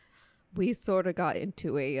 We sort of got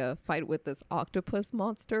into a fight with this octopus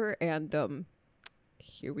monster, and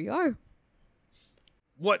here we are.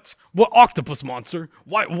 What? What octopus monster?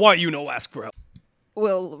 Why you no ask for help?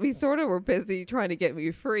 Well, we sort of were busy trying to get me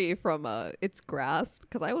free from its grasp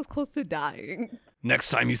because I was close to dying. Next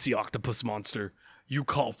time you see octopus monster, you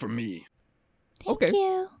call for me. Thank Okay.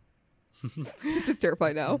 you. He's just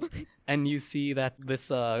terrified now. and you see that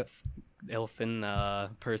this elfin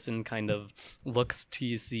person kind of looks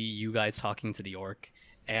to see you guys talking to the orc,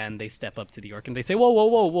 and they step up to the orc and they say,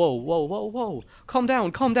 whoa, calm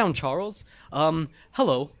down, Charles.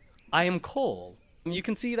 Hello, I am Cole. You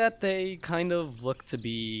can see that they kind of look to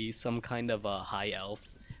be some kind of a high elf.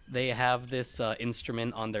 They have this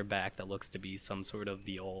instrument on their back that looks to be some sort of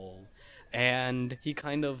viol, and he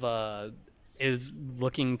kind of is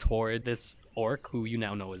looking toward this orc who you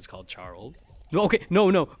now know is called Charles. Okay,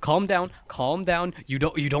 no, calm down. You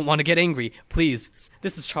don't want to get angry, please.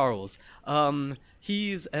 This is Charles.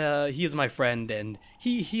 He is my friend, and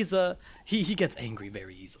he gets angry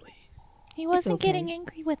very easily. He wasn't okay. getting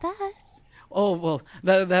angry with us. Oh well,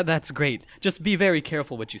 that's great. Just be very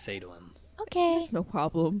careful what you say to him. Okay. It's no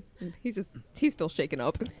problem. He's still shaken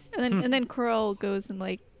up. And then Coral goes and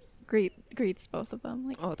like greets both of them.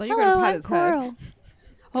 Like, Oh, I thought you were gonna Hello, pat I'm his Coral. head.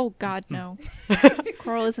 oh God, no.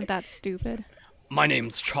 Coral isn't that stupid. My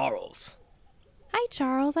name's Charles. Hi,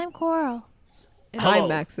 Charles. I'm Coral. And Hello. I'm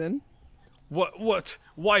Maxon. What?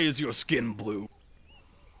 Why is your skin blue?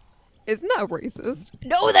 Isn't that racist?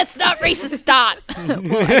 No, that's not racist. Stop.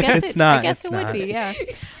 Well, I guess It's not, I guess it's it would not. be. Yeah.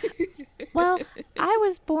 Well, I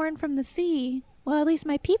was born from the sea. Well, at least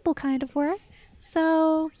my people kind of were.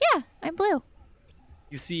 So, yeah, I'm blue.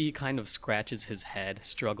 You see he kind of scratches his head,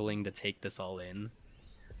 struggling to take this all in.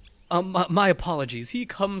 My apologies. He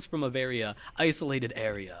comes from a very isolated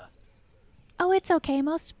area. Oh, it's okay.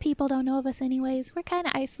 Most people don't know of us anyways. We're kind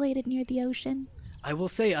of isolated near the ocean. I will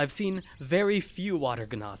say I've seen very few water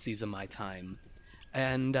ganassies in my time.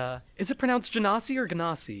 And, is it pronounced Genasi or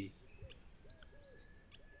Ganassi?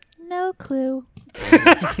 No clue.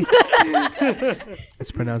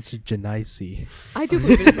 It's pronounced Genasi. I do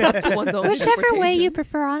believe it's up to one's own Whichever way you interpretation.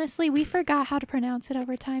 prefer, honestly, we forgot how to pronounce it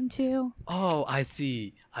over time, too. Oh, I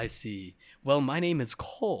see. Well, my name is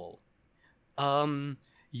Cole.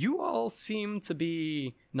 You all seem to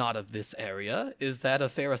be not of this area. Is that a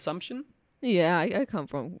fair assumption? Yeah, I come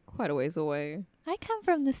from quite a ways away. I come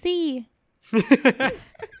from the sea.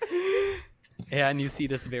 And you see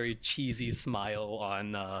this very cheesy smile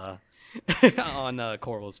on on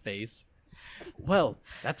Coral's face. Well,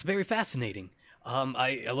 that's very fascinating.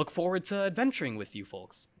 I look forward to adventuring with you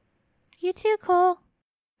folks. You too, Cole.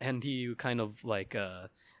 And he kind of like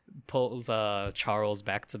pulls Charles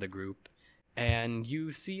back to the group, and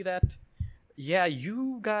you see that, yeah,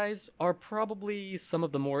 you guys are probably some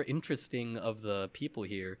of the more interesting of the people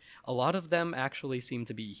here. A lot of them actually seem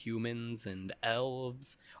to be humans and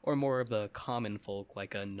elves, or more of the common folk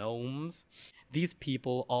like gnomes. These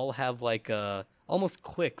people all have like almost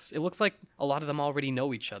cliques. It looks like a lot of them already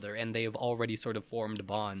know each other, and they've already sort of formed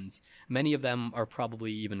bonds. Many of them are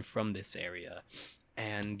probably even from this area.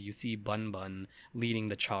 And you see Bun Bun leading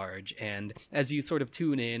the charge, and as you sort of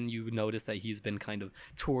tune in, you notice that he's been kind of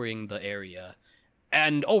touring the area.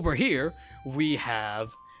 And over here, we have...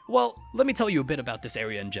 Well, let me tell you a bit about this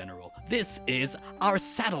area in general. This is our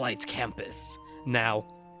satellite campus. Now,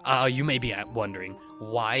 you may be wondering,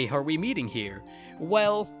 why are we meeting here?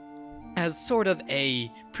 Well, as sort of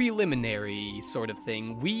a preliminary sort of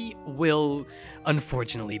thing, we will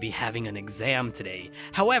unfortunately be having an exam today.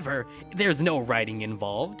 However, there's no writing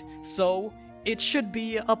involved, so it should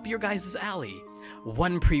be up your guys' alley.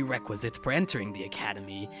 One prerequisite for entering the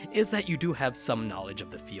academy is that you do have some knowledge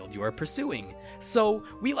of the field you are pursuing. So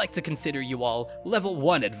we like to consider you all level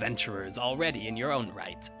 1 adventurers already in your own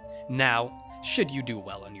right. Now, should you do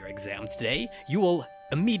well on your exam today, you will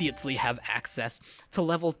immediately have access to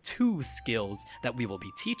level 2 skills that we will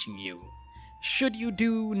be teaching you. Should you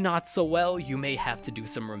do not so well, you may have to do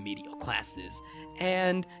some remedial classes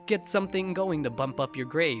and get something going to bump up your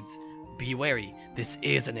grades. Be wary, this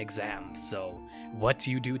is an exam, so what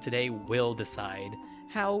you do today will decide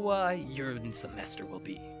how your semester will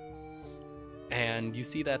be. And you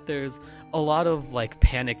see that there's a lot of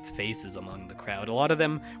panicked faces among the crowd. A lot of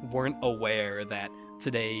them weren't aware that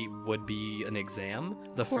today would be an exam,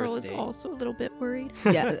 the Coral first is day. also a little bit worried.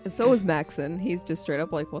 Yeah, so is Maxon. He's just straight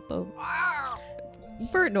up like, what the?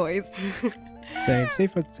 Bird noise. Same thing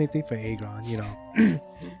for Agron,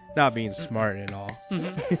 not being smart at all.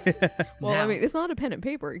 Well, Now- I mean, it's not a pen and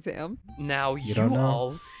paper exam. Now you don't know.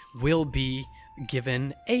 all will be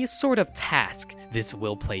given a sort of task. This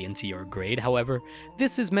will play into your grade. However,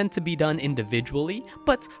 this is meant to be done individually,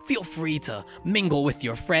 but feel free to mingle with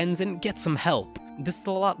your friends and get some help. This is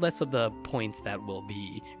a lot less of the points that will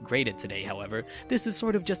be graded today, however. This is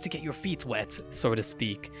sort of just to get your feet wet, so to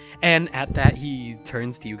speak. And at that, he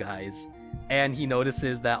turns to you guys, and he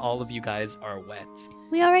notices that all of you guys are wet.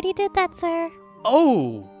 We already did that, sir.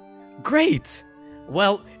 Oh, great!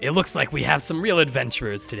 Well, it looks like we have some real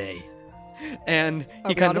adventurers today. And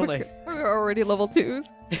he kind of We're already level 2s.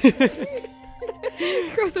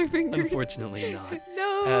 Cross our fingers. Unfortunately not.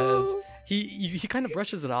 No. As he kind of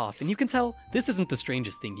brushes it off, and you can tell this isn't the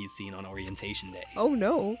strangest thing he's seen on orientation day. Oh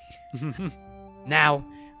no. Now,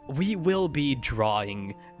 we will be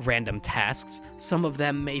drawing random tasks. Some of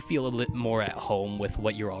them may feel a little more at home with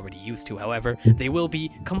what you're already used to. However, they will be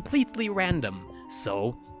completely random.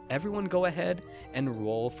 So, everyone go ahead and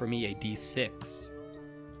roll for me a d6.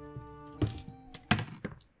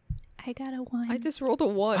 I got a 1. I just rolled a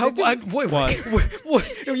 1. How, Did you-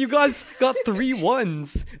 what? You guys got 3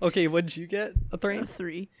 1s. Okay, what did you get? A 3? A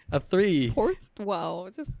 3. A 3. Fourth? Wow.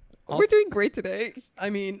 All- We're doing great today. I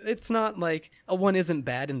mean, it's not like a 1 isn't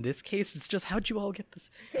bad in this case. It's just, how'd you all get this?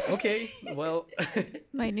 Okay, well.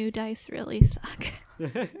 My new dice really suck.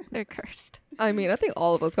 They're cursed. I mean, I think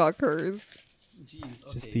all of us got cursed.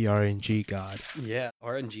 Jeez, Just okay. the RNG god. Yeah,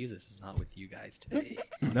 RNGesus is not with you guys today.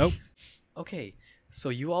 Nope. Okay, so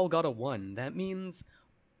you all got a 1. That means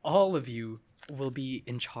all of you will be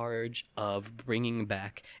in charge of bringing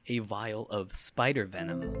back a vial of spider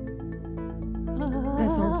venom. That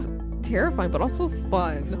sounds terrifying, but also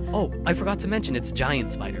fun. Oh, I forgot to mention it's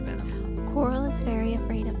giant spider venom. Coral is very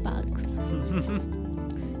afraid of bugs.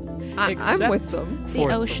 I'm Except with them. The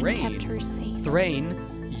for ocean Thrain. kept her safe.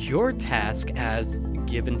 Thrain, your task as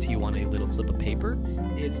given to you on a little slip of paper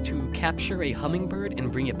is to capture a hummingbird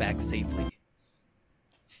and bring it back safely.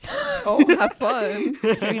 Oh, have fun.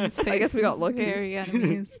 Green's I guess face we got is lucky. Very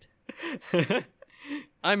unamused.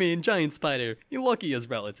 I mean, giant spider. You're lucky is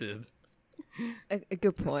relative. A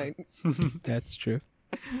good point. That's true.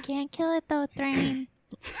 You can't kill it though, Thrain.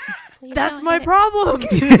 Please That's don't my hit problem.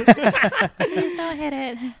 it. Please don't hit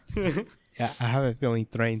it. Yeah, I have a feeling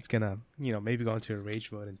Thrain's gonna, maybe go into a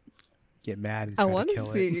rage mode and get mad and I try want to to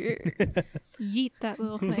kill see. it. Yeet that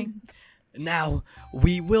little thing. Now,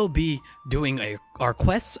 we will be doing our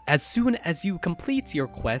quests. As soon as you complete your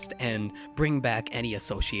quest and bring back any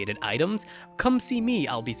associated items, come see me.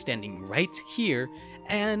 I'll be standing right here,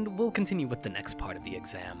 and we'll continue with the next part of the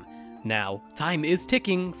exam. Now, time is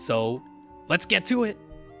ticking, so let's get to it.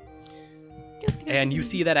 And you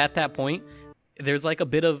see that at that point, there's a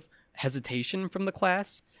bit of hesitation from the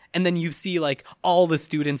class. And then you see all the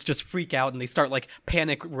students just freak out and they start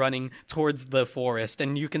panic running towards the forest.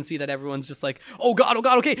 And you can see that everyone's just oh god,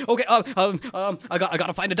 okay, I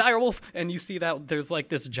gotta find a dire wolf. And you see that there's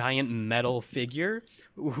this giant metal figure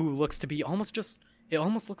who looks to be it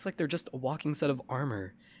almost looks like they're just a walking set of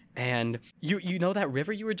armor. And you know that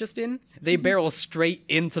river you were just in? They barrel straight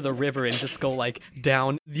into the river and just go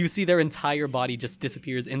down. You see their entire body just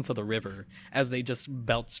disappears into the river as they just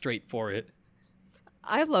belt straight for it.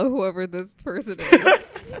 I love whoever this person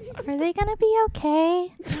is. Are they gonna be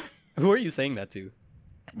okay? Who are you saying that to?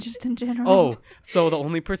 Just in general. Oh, so the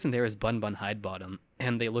only person there is Bun Bun Hidebottom,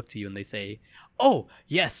 and they look to you and they say, "Oh,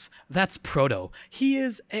 yes, that's Proto. He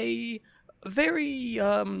is a very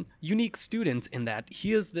unique student in that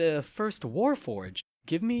he is the first Warforged.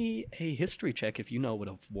 Give me a history check if you know what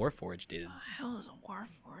a Warforged is." Hell is a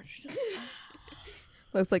Warforged.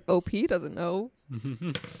 Looks like OP doesn't know.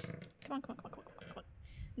 Come on.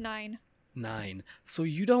 9. 9. So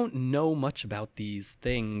you don't know much about these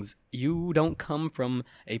things. You don't come from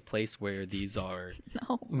a place where these are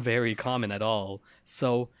No. very common at all.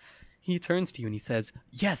 So he turns to you and he says,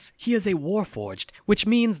 "Yes, he is a Warforged, which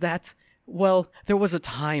means that Well, there was a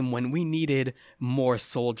time when we needed more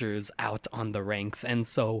soldiers out on the ranks, and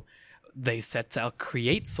so they set out to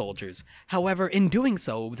create soldiers. However, in doing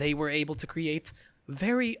so, they were able to create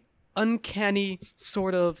very uncanny,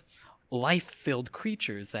 sort of life-filled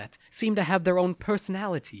creatures that seem to have their own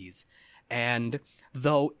personalities. And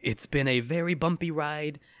though it's been a very bumpy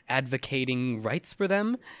ride advocating rights for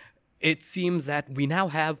them, it seems that we now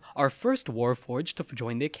have our first Warforged to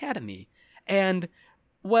join the Academy. And,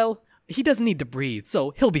 well, he doesn't need to breathe,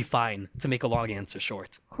 so he'll be fine, to make a long answer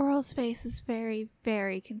short. Coral's face is very,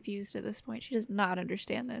 very confused at this point. She does not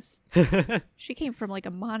understand this. She came from like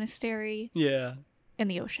a monastery Yeah. in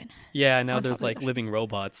the ocean. Yeah, now On there's top of the like ocean. living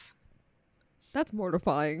robots. That's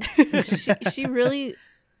mortifying. She really...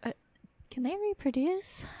 can they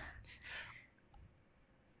reproduce?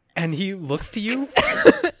 And he looks to you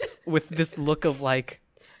with this look of like,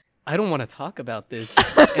 I don't want to talk about this.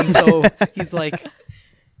 And so he's like,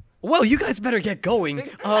 well, you guys better get going.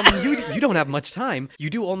 You don't have much time. You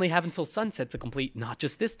do only have until sunset to complete not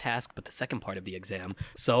just this task, but the second part of the exam.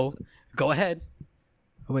 So go ahead.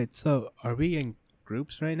 Oh, wait, so are we in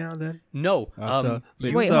groups right now then? No.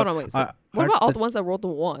 Wait, hold on, wait. So, what about all the ones that rolled the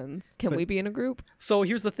ones? Can but- we be in a group? So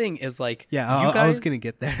here's the thing: is like, Yeah, you guys, I was gonna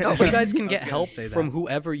get there. you guys can I get was gonna help say that. from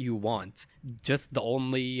whoever you want. Just the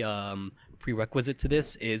only prerequisite to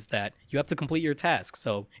this is that you have to complete your task.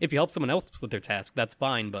 So if you help someone else with their task, that's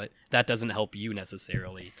fine, but that doesn't help you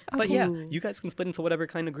necessarily. But yeah, you guys can split into whatever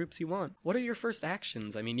kind of groups you want. What are your first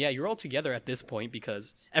actions? I mean, yeah, you're all together at this point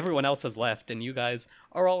because everyone else has left, and you guys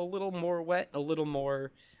are all a little more wet, a little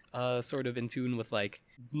more sort of in tune with like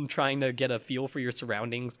trying to get a feel for your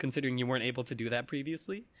surroundings, considering you weren't able to do that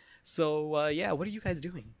previously. So yeah, what are you guys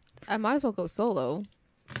doing? I might as well go solo.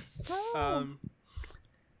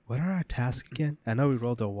 What are our tasks again? I know we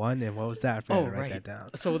rolled a 1, and what was that? I forgot Oh, to write right. that down.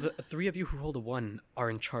 So the three of you who rolled a 1 are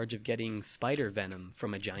in charge of getting spider venom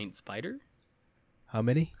from a giant spider. How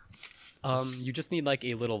many? You just need like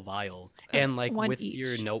a little vial, and like one with each.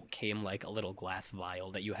 your note came like a little glass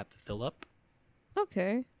vial that you have to fill up.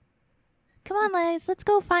 Okay. Come on, Liz. Let's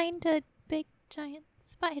go find a big giant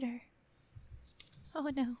spider. Oh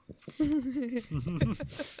no.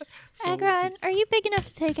 So, Agron, are you big enough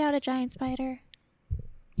to take out a giant spider?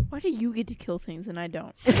 Why do you get to kill things and I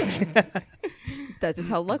don't? That's just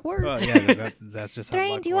how luck works. Oh yeah, that's just how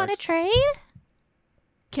Drain, luck do you want to works. trade?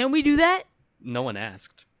 Can we do that? no one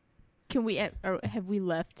asked. Can we? Or have we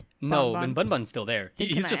left? No, Bun and Bun Bun's still there. Then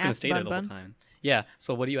He's can I just gonna ask stay there Bun the whole Bun? time. Yeah.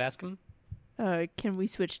 So what do you ask him? Can we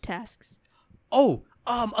switch tasks? Oh,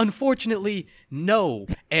 unfortunately, no.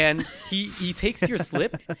 And he takes your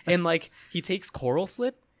slip, and like he takes Coral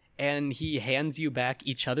slip, and he hands you back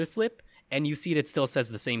each other's slip, and you see it still says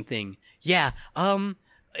the same thing. Yeah.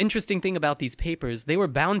 Interesting thing about these papers, they were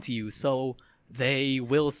bound to you, so they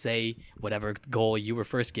will say whatever goal you were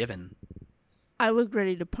first given. I look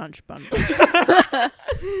ready to punch Bun.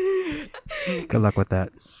 Good luck with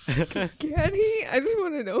that. Can he? I just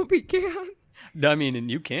want to know if he can. I mean, and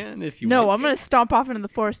you can if you No, want I'm gonna stomp off into the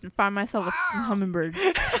forest and find myself a f***ing hummingbird.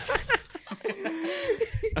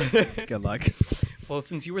 Good luck. Well,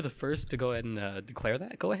 since you were the first to go ahead and declare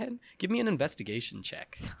that, go ahead. Give me an investigation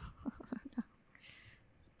check.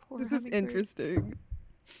 Poor This is hummingbird. interesting.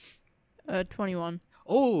 21.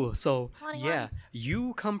 Oh, so 21. yeah,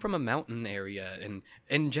 you come from a mountain area, and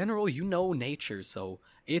in general, you know nature, so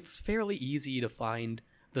it's fairly easy to find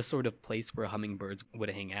the sort of place where hummingbirds would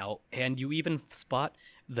hang out, and you even spot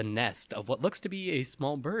the nest of what looks to be a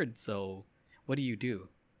small bird. So, what do you do?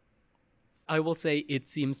 I will say it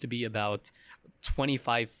seems to be about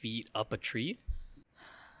 25 feet up a tree.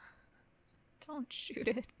 Don't shoot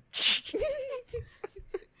it.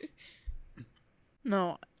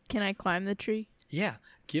 No, can I climb the tree? Yeah,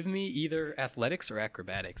 give me either athletics or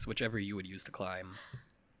acrobatics, whichever you would use to climb.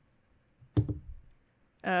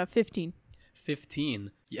 15.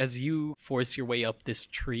 15. As you force your way up this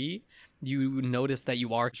tree, you notice that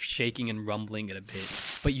you are shaking and rumbling it a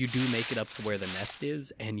bit, but you do make it up to where the nest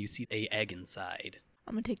is, and you see a egg inside.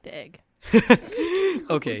 I'm gonna take the egg.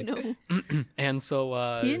 Okay. No. He And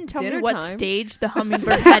so, didn't tell me dinner what time. stage the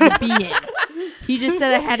hummingbird had to be in. He just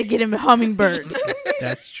said I had to get him a hummingbird.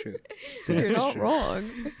 That's true. You're That's not true.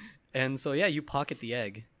 wrong. and so yeah, you pocket the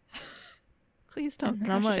egg. Please don't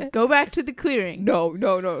And I'm crush gonna it. go back to the clearing. No.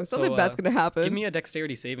 Something bad's gonna happen. Give me a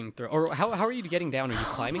dexterity saving throw. Or how are you getting down? Are you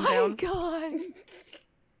climbing Oh my down? god.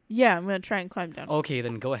 Yeah, I'm gonna try and climb down. Okay,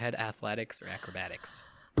 then go ahead, athletics or acrobatics.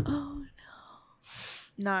 Oh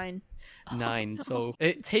 9. 9. So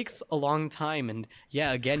it takes a long time, and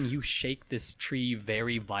yeah, again, you shake this tree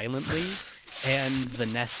very violently, and the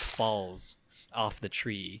nest falls off the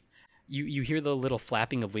tree. you hear the little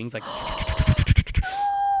flapping of wings like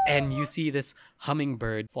and you see this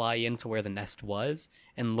hummingbird fly into where the nest was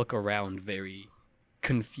and look around very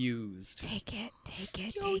confused. Take it.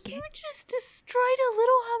 Yo, you just destroyed a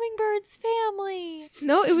little hummingbird's family.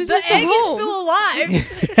 No, it was The just egg a is home. still alive.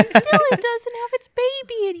 Still, it doesn't have its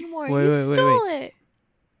baby anymore. Wait, You wait, wait, stole it.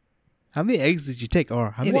 How many eggs did you take?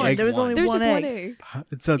 Or how many One. eggs? There was only There's one just one egg.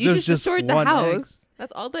 egg. So You there's just just destroyed the one egg. house.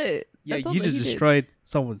 That's all that. Yeah, that's all you that just he did. destroyed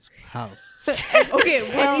someone's house. Okay,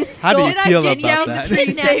 well, you How do you did I feel get about down the that? tree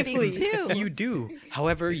Kidnapping safely? too. You do.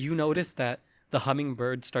 However, you notice that the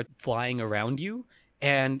hummingbird starts flying around you,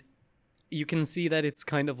 and you can see that it's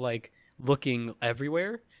kind of like looking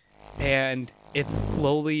everywhere, and it's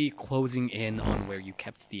slowly closing in on where you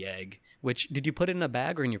kept the egg. Which, did you put it in a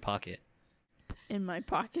bag or in your pocket? In my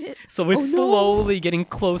pocket. So it's Oh, no. slowly getting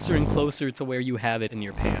closer and closer to where you have it in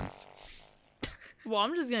your pants. Well,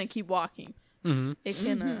 I'm just gonna keep walking. Mm-hmm. It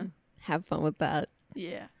can, Have fun with that.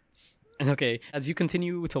 yeah. Okay, as you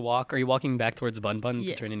continue to walk, are you walking back towards Bun Bun to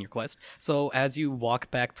Yes. turn in your quest? So as you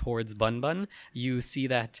walk back towards Bun Bun, you see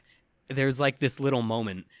that there's like this little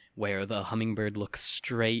moment where the hummingbird looks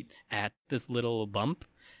straight at this little bump,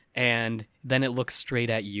 and then it looks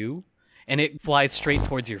straight at you, and it flies straight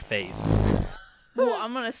towards your face. Well,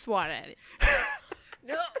 I'm gonna swat at it.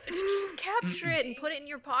 No, just capture it and put it in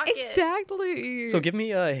your pocket. Exactly. So give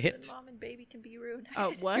me a Then hit. mom and baby can be ruined.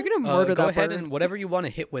 Oh, what? You're gonna murder Go that ahead bird. and whatever you want to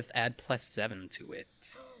hit with, add +7 to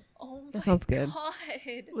it. Oh my That sounds good. god.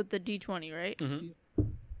 With the D20, right? Mm-hmm.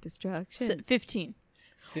 Distraction. 15.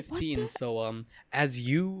 15. So as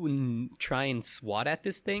you try and swat at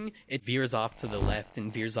this thing, it veers off to the left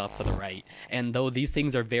and veers off to the right. And though these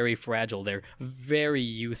things are very fragile, they're very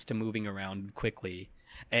used to moving around quickly.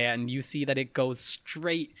 And you see that it goes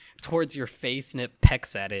straight towards your face and it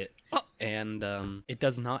pecks at it. And it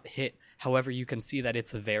does not hit. However, you can see that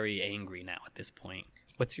it's very angry now at this point.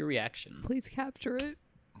 What's your reaction? Please capture it.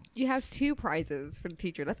 You have 2 prizes for the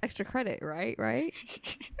teacher. That's extra credit, right? Right?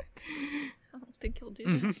 I don't think he'll do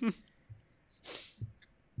that.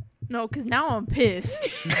 No, because now I'm pissed.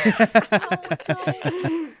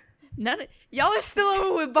 Y'all are still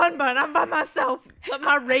over with Bun Bun. I'm by myself. Let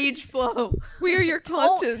my rage flow. We are your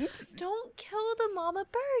conscience. Don't kill the mama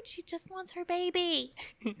bird. She just wants her baby.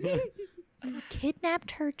 You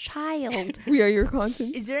kidnapped her child. We are your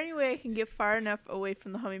conscience. Is there any way I can get far enough away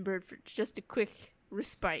from the hummingbird for just a quick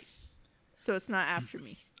respite, so it's not after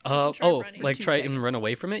me? try running like for 2 try and seconds. run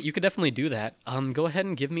away from it? You could definitely do that. Go ahead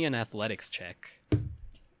and give me an athletics check.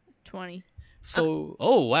 20. So,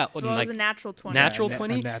 oh wow, Well, it was a natural 20. Natural Yeah,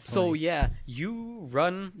 20? nat So 20. yeah, you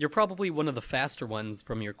run. You're probably one of the faster ones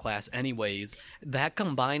from your class anyways. That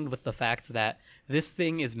combined with the fact that this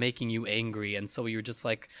thing is making you angry, and so you're just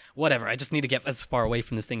like, whatever, I just need to get as far away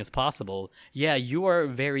from this thing as possible. Yeah, you are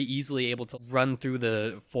very easily able to run through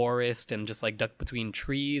the forest and just like duck between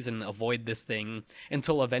trees and avoid this thing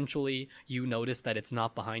until eventually you notice that it's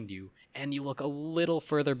not behind you, and you look a little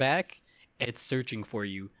further back. It's searching for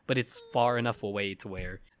you, but it's far enough away to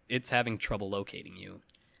where it's having trouble locating you.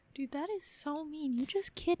 Dude, that is so mean. You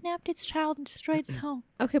just kidnapped its child and destroyed its home.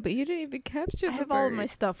 Okay, but you didn't even capture I the have bird. all of my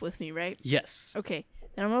stuff with me, right? Yes. Okay.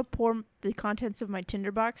 Then I'm going to pour the contents of my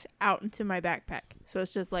tinderbox out into my backpack. So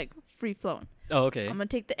it's just like free flowing. Oh, okay. I'm going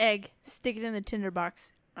to take the egg, stick it in the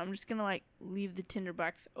tinderbox. I'm just going to like leave the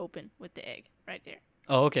tinderbox open with the egg right there.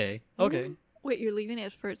 Oh, okay. Okay. Wait, you're leaving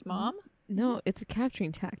it for its mom? No, it's a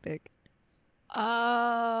capturing tactic. Because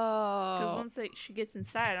Oh. once she gets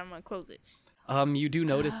inside, I'm going to close it. You do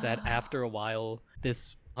notice that after a while,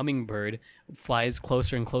 this hummingbird flies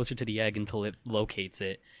closer and closer to the egg until it locates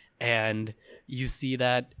it. And you see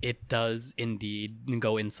that it does indeed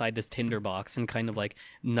go inside this tinderbox and kind of like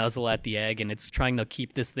nuzzle at the egg, and it's trying to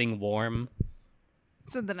keep this thing warm.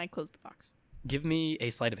 So then I close the box. Give me a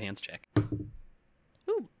sleight of hands check.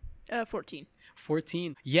 Ooh, 14.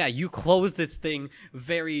 14. Yeah, you close this thing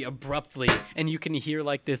very abruptly, and you can hear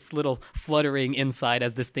like this little fluttering inside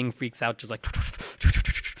as this thing freaks out, just like,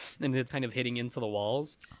 and it's kind of hitting into the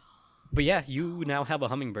walls. But yeah, you now have a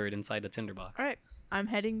hummingbird inside the tinderbox. All right. I'm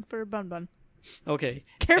heading for Bun Bun. Okay.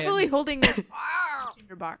 Carefully holding this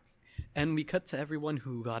tinderbox. And we cut to everyone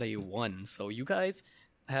who got a 1. So you guys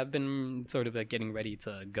have been sort of getting ready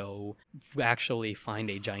to go actually find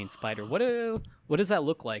a giant spider. What does that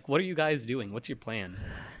look like? What are you guys doing? What's your plan?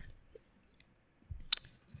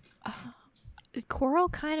 Coral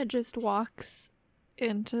kind of just walks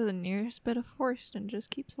into the nearest bit of forest and just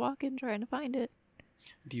keeps walking, trying to find it.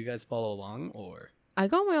 Do you guys follow along or? I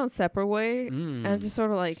go my own separate way, and I'm just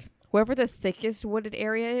sort of like, wherever the thickest wooded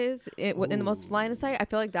area is, in the most line of sight, I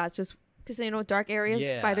feel like that's just, Because, dark areas,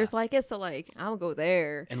 Yeah. spiders like it, so, I'll go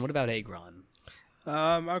there. And what about Agron?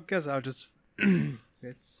 I guess I'll just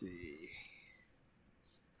let's see.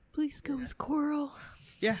 Please go with Coral.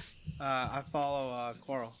 Yeah, I follow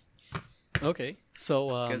Coral Okay,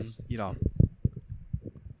 so because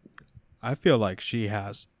I feel like she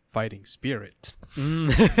has fighting spirit.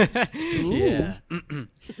 yeah.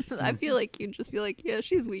 I feel like you just feel like, yeah,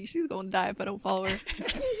 she's weak. She's going to die if I don't follow her.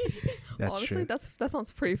 That's Honestly, true. that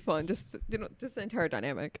sounds pretty fun. Just, just the entire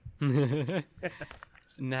dynamic.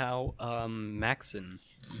 Now, Maxon,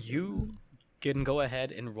 you can go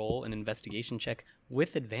ahead and roll an investigation check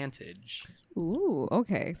with advantage. Ooh,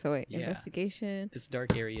 okay. So, wait, Yeah. investigation. This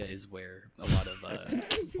dark area is where a lot of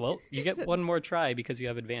well, you get one more try because you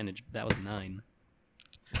have advantage. That was 9.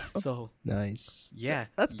 So Nice. yeah,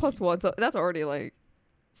 That's +1, so that's already,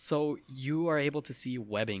 so you are able to see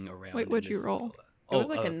webbing around. Wait, in what'd you this roll? little- It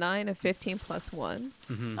was a 9, a 15 +1.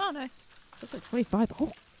 mhm. Oh, nice. That's 25.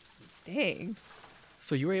 Oh, dang.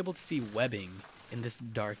 So you were able to see webbing in this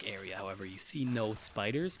dark area. However, you see no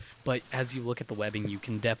spiders, but as you look at the webbing, you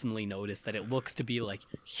can definitely notice that it looks to be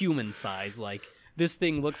human size. This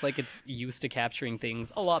thing looks like it's used to capturing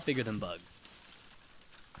things a lot bigger than bugs.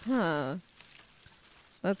 Huh.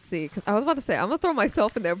 Let's see, because I was about to say, I'm going to throw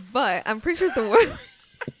myself in there, but I'm pretty sure the word...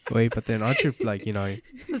 Wait, but then aren't you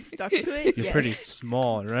Stuck to it? you're Yes. pretty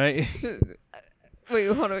small, right? Wait,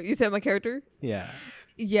 hold on. You said my character? Yeah.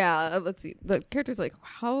 Yeah, let's see. The character's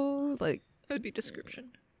how, That would be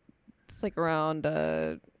description. it's around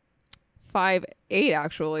 5'8",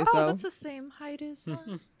 actually, Oh, so... that's the same height as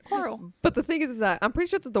Coral. But the thing is that I'm pretty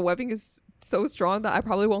sure that the webbing is so strong that I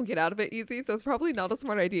probably won't get out of it easy, so it's probably not a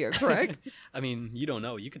smart idea, correct? I mean, you don't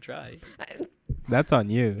know. You could try. That's on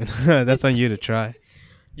you. That's on you to try.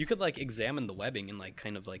 You could examine the webbing and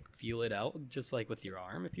kind of feel it out, just with your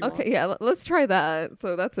arm if you want. Okay, yeah, let's try that.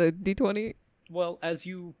 So that's a D20. Well, as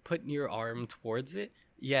you put your arm towards it,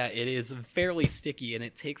 yeah, it is fairly sticky, and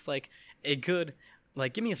it takes a good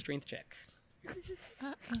give me a strength check.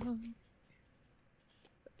 Uh-oh.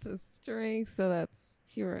 It's a strength, so that's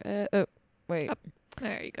you're at... Oh, wait. Up.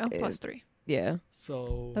 There you go. +3. Yeah,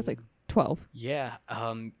 So that's 12. yeah,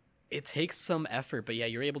 it takes some effort, but yeah,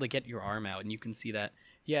 you're able to get your arm out, and you can see that.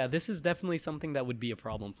 Yeah, this is definitely something that would be a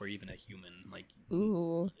problem for even a human,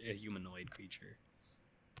 Ooh. a humanoid creature.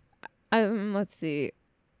 Let's see.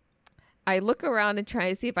 I look around and try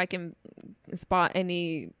to see if I can spot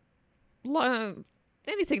any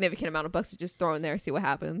significant amount of bugs to just throw in there, see what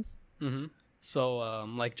happens. Mm-hmm. So,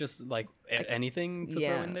 just anything to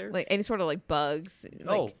throw in there? Any sort of bugs.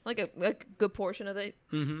 Oh. Like a good portion of it.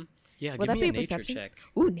 Mm-hmm. Yeah, Would give that me be a a nature perception? check.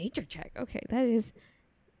 Ooh, nature check. Okay, that is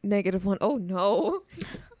 -1. Oh no.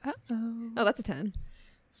 Uh-oh. Oh, that's a 10.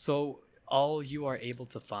 So all you are able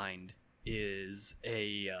to find is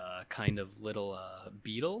a kind of little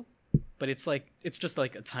beetle, but it's just a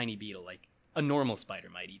tiny beetle. A normal spider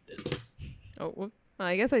might eat this. Oh, whoops.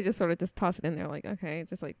 I guess I just sort of just toss it in there. Okay,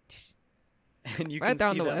 just And you Right can there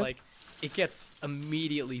on see the that web. it gets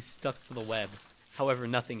immediately stuck to the web. However,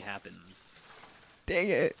 nothing happens. dang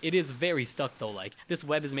it. It is very stuck though. This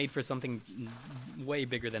web is made for something way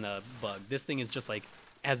bigger than a bug. This thing is just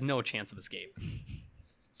has no chance of escape.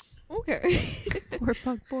 Okay. Poor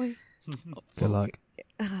bug boy. Good luck.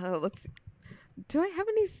 Let's see. Do I have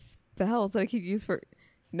any spells that I could use for...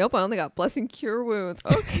 Nope, I only got Blessing Cure Wounds.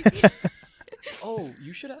 Okay. Oh,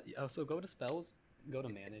 you should. So go to spells, go to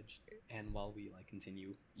manage, and while we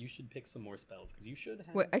continue, you should pick some more spells because you should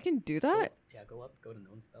have. Wait, I can do that? Go up, go to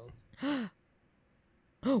known spells. You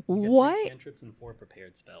get 3 What? cantrips and 4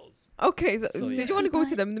 prepared spells. Okay, so So, did yeah. you want to go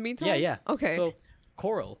to them in the meantime? Yeah. Okay. So,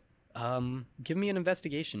 Coral, give me an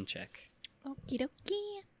investigation check. Okie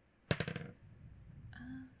dokie.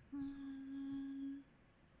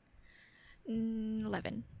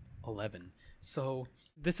 11. 11. So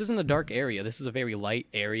this isn't a dark area. This is a very light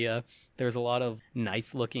area. There's a lot of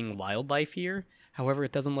nice looking wildlife here. However,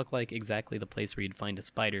 it doesn't look like exactly the place where you'd find a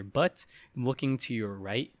spider. But looking to your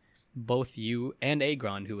right, both you and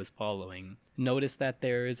Agron, who is following, notice that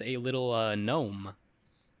there's a little gnome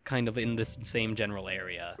kind of in this same general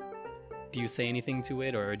area. Do you say anything to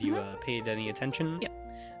it, or do you pay it any attention? Yep.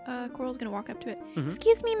 Coral's gonna walk up to it.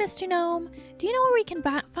 Excuse me, Mr. Gnome. Do you know where we can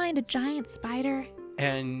find a giant spider?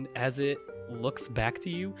 And as it looks back to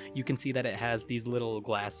you, you can see that it has these little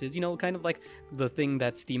glasses, kind of like the thing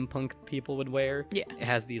that steampunk people would wear. Yeah. It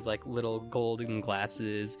has these little golden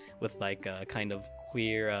glasses with kind of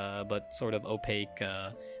clear but sort of opaque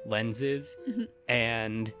lenses.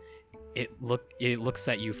 And it looks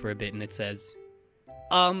at you for a bit and it says,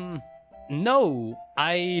 no,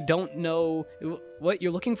 I don't know. What,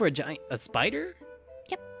 you're looking for a spider?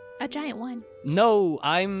 A giant one. No,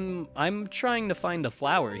 I'm trying to find a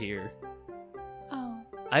flower here. Oh,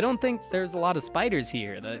 I don't think there's a lot of spiders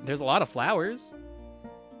here. There's a lot of flowers.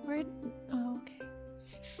 where? Oh,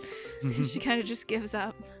 okay. She kind of just gives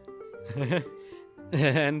up.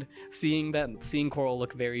 And seeing Coral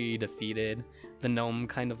look very defeated, the gnome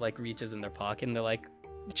kind of like reaches in their pocket and they're like,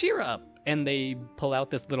 cheer up. And they pull out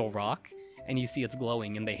this little rock and you see it's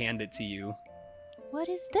glowing and they hand it to you. What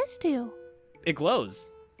does this do? It glows.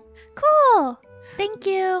 Cool. Thank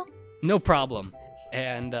you. No problem.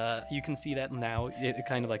 And you can see that now it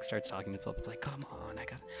kind of like starts talking to itself. It's like, come on,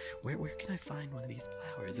 where can I find one of these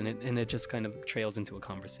flowers? And it just kind of trails into a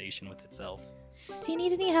conversation with itself. Do you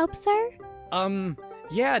need any help, sir?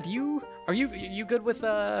 Yeah, are you good with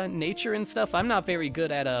nature and stuff? I'm not very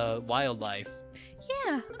good at wildlife.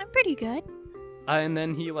 Yeah, I'm pretty good. And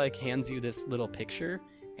then he like hands you this little picture,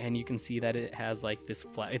 and you can see that it has like this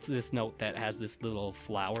it's this note that has this little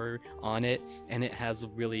flower on it, and it has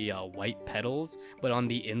really white petals, but on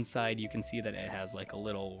the inside you can see that it has like a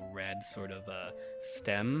little red sort of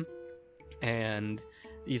stem. And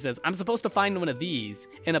he says, I'm supposed to find one of these,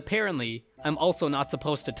 and apparently I'm also not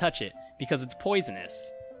supposed to touch it because it's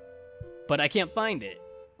poisonous. But I can't find it.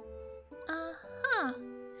 Uh-huh.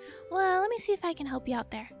 Well, let me see if I can help you out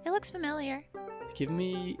there. It looks familiar. Give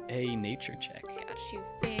me a nature check. Got you,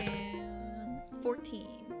 fan. 14.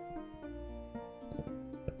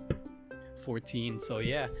 14. So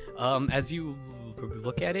yeah, as you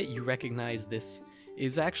look at it, you recognize this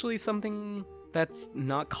is actually something that's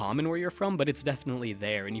not common where you're from, but it's definitely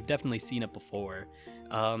there, and you've definitely seen it before.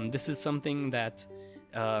 This is something that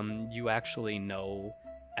you actually know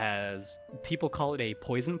as, people call it a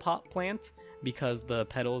poison pot plant, because the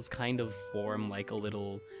petals kind of form like a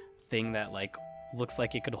little thing that like looks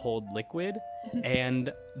like it could hold liquid.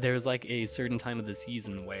 And there's like a certain time of the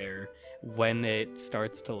season where when it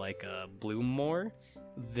starts to like bloom more,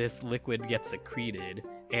 this liquid gets secreted,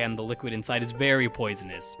 and the liquid inside is very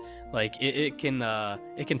poisonous. Like it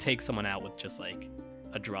can take someone out with just like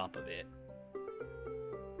a drop of it.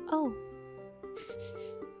 Oh,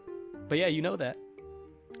 But yeah, you know that.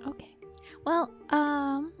 okay. Well,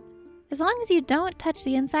 as long as you don't touch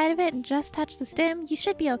the inside of it and just touch the stem, you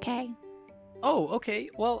should be okay. Oh, okay.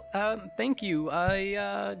 Well, thank you.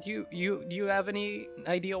 Do you have any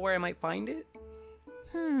idea where I might find it?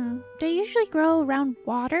 They usually grow around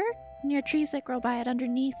water, near trees that grow by it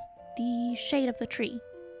underneath the shade of the tree.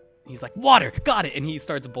 He's like, water, got it, and he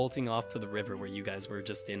starts bolting off to the river where you guys were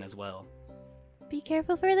just in as well. Be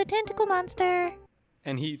careful for the tentacle monster.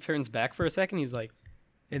 And he turns back for a second. He's like,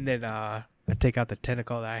 And then I take out the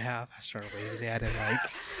tentacle that I have. I start waving at it like.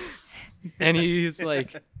 and he's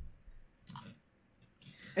like,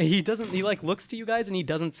 he like looks to you guys and he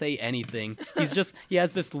doesn't say anything. He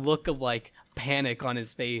has this look of like panic on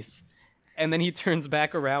his face, and then he turns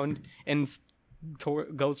back around and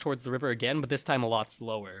goes towards the river again, but this time a lot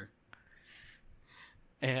slower.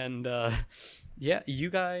 And yeah, you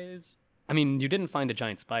guys, I mean, you didn't find a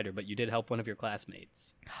giant spider, but you did help one of your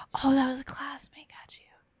classmates. Oh, that was a classmate, got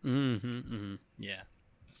you. Yeah.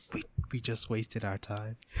 We just wasted our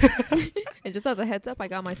time. And just as a heads up, I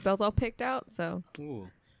got my spells all picked out, so Ooh.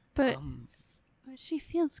 But she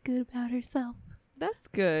feels good about herself. that's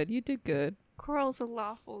good. You did good. Coral's a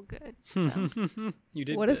lawful good. So. You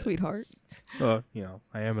did What a good. sweetheart. Well,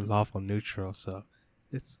 I am a lawful neutral, so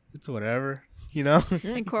it's whatever,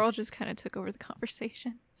 And Coral just kind of took over the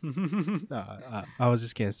conversation. I was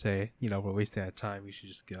just gonna say, we're wasting our time. We should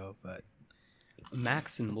just go. But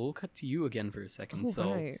Max, and we'll cut to you again for a second. All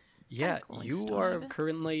So right. yeah, glowing you stone are of it.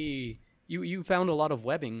 currently you found a lot of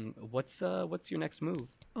webbing. What's your next move?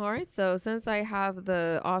 All right. So since I have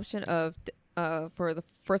the option of for the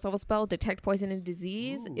first level spell, detect poison and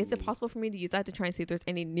disease, is it Ooh. possible for me to use that to try and see if there's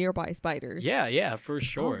any nearby spiders? Yeah, for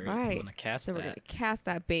sure. All If right. you want to cast So we're that. gonna cast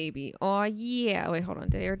that baby. Oh yeah. Wait, hold on.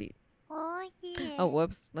 Did I already? Oh, yeah. Oh,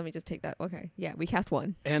 whoops. Let me just take that. Okay. Yeah, we cast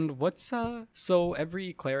one. And what's so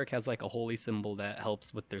every cleric has like a holy symbol that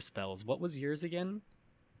helps with their spells. What was yours again?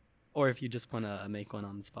 Or if you just want to make one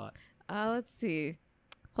on the spot. Let's see.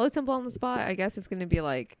 Holy symbol on the spot. I guess it's gonna be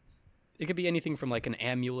like. It could be anything from like an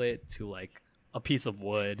amulet to like a piece of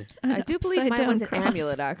wood. I do believe mine upside was an down cross.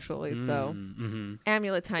 amulet actually. So Mm-hmm.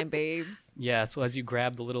 amulet time, babes. Yeah, so as you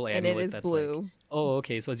grab the little And amulet it is that's blue. like, oh,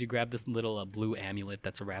 okay, so as you grab this little blue amulet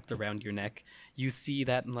that's wrapped around your neck, you see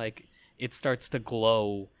that like it starts to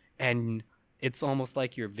glow, and it's almost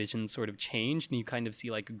like your vision sort of changed and you kind of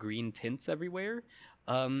see like green tints everywhere.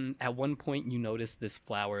 At one point you notice this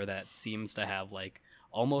flower that seems to have like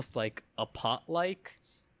almost like a pot-like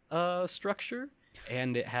structure,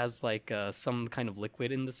 and it has like some kind of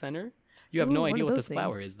liquid in the center. You have Ooh, no one idea of what those this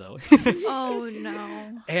flower things. is, though. Oh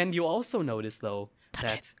no. And you also notice, though,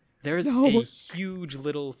 that there's No. a huge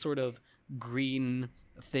little sort of green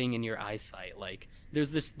thing in your eyesight. Like,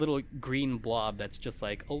 there's this little green blob that's just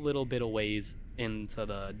like a little bit of ways into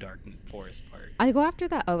the dark forest part. I go after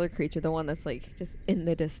that other creature, the one that's like just in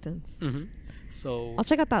the distance. Mm-hmm. So, I'll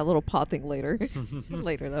check out that little paw thing later.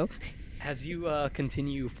 Later, though. as you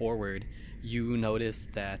continue forward, you notice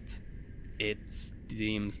that it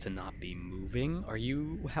seems to not be moving.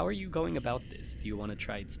 How are you going about this? Do you want to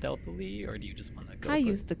try it stealthily, or do you just want to go I for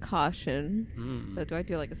used the caution. Mm. So do I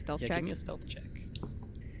do like a stealth Yeah, check? give me a stealth check.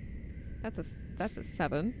 That's a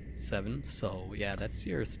 7. 7. So, yeah, that's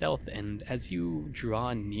your stealth. And as you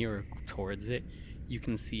draw near towards it, you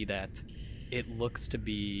can see that it looks to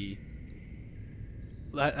be...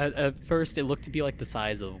 At first, it looked to be like the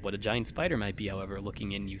size of what a giant spider might be. However,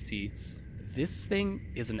 looking in, you see this thing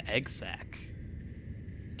is an egg sac.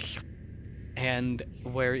 And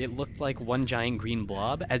where it looked like one giant green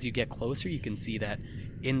blob, as you get closer, you can see that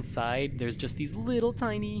inside there's just these little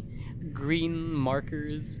tiny green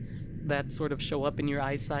markers that sort of show up in your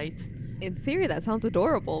eyesight. In theory, that sounds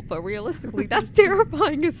adorable, but realistically, that's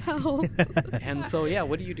terrifying as hell. And so, yeah,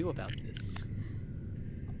 what do you do about this?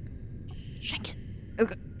 Shake it.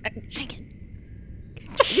 Okay. Shake it.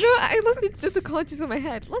 You know what? I listened to the conscious in my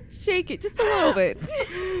head. Let's shake it just a little bit.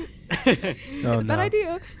 Oh, It's a bad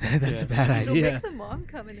idea. That's a bad It'll idea. make the mom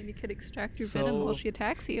come in and you could extract your So- venom while she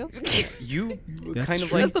attacks you. You That's kind of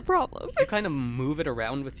true. like That's the problem. you kind of move it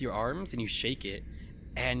around with your arms and you shake it,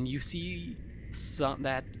 and you see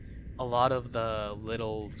that a lot of the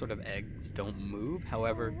little sort of eggs don't move.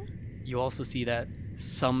 However, you also see that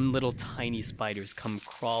some little tiny spiders come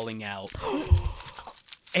crawling out.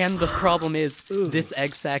 And the problem is, this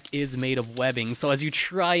egg sac is made of webbing, so as you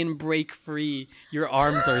try and break free, your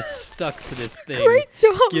arms are stuck to this thing. Great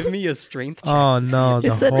job. Give me a strength check. Oh to see no, if You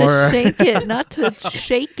the said horror. to shake it, not to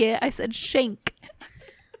shake it. I said shank.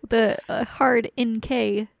 The hard NK.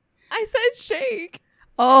 I said shake.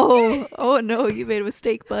 Oh no, you made a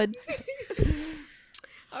mistake, bud.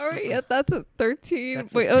 All right, yeah, that's a 13.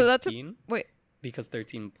 That's wait, a 16, that's a wait, because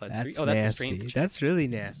 13 plus 3. That's Oh, that's a nasty. strength check. That's really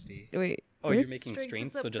nasty. wait. Oh, where's- you're making Strength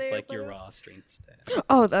strength, is so up just there, like your but- raw strength stat.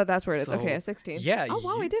 Oh, that's where it is. So, Okay, a 16. yeah, Oh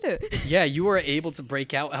wow, you- I did it. Yeah, you were able to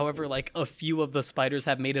break out. However, like a few of the spiders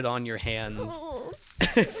have made it on your hands,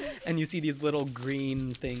 and you see these little green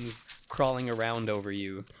things crawling around over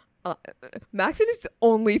you. Maxon is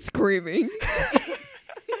only screaming,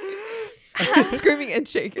 screaming and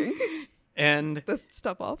shaking. And The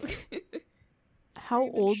stuff off. How Scream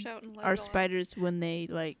and old shout and let are it all out. spiders when they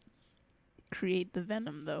like create the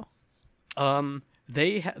venom though?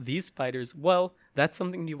 these spiders. Well, that's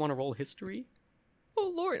something. Do you want to roll history?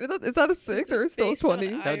 Oh lord, is that a 6 or still 20?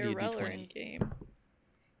 That would be a IRL or D20. in-game?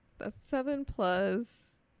 That's 7 plus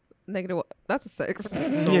 -1. That's a 6.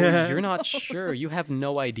 So Yeah. you're not sure. You have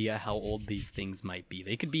no idea how old these things might be.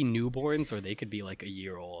 They could be newborns, or they could be like a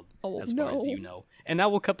year old, Oh, as far as no. you know. And now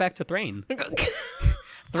we'll cut back to Thrain. I'm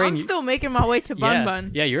Thrain, still making my way to Bun yeah,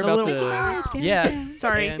 Bun. yeah, you're The about little- to. Yeah,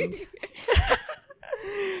 Sorry. And,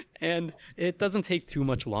 and it doesn't take too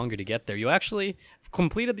much longer to get there. You actually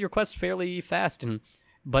completed your quest fairly fast, and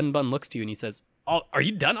Bun Bun looks to you and he says, "Oh, are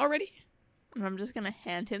you done already?" And I'm just gonna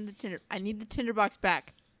hand him the tinder. I need the tinderbox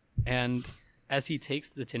back. And as he takes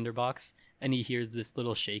the tinderbox and he hears this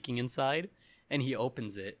little shaking inside, and he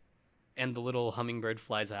opens it, and the little hummingbird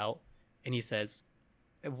flies out, and he says,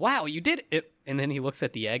 "Wow, you did it!" And then he looks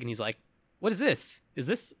at the egg and he's like, "What is this? Is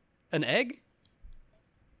this an egg?"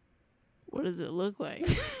 What does it look like?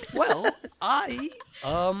 Well,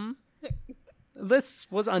 this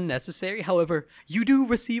was unnecessary. However, you do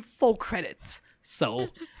receive full credit. So,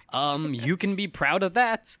 you can be proud of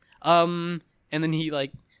that. And then he,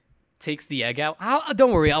 like, takes the egg out.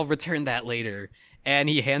 Don't worry, I'll return that later. And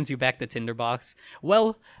he hands you back the tinderbox.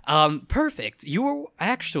 Well, perfect. You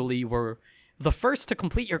were the first to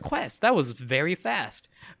complete your quest. That was very fast.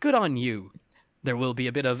 Good on you. There will be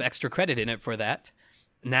a bit of extra credit in it for that.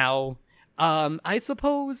 Now, I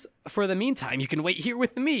suppose for the meantime, you can wait here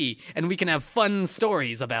with me, and we can have fun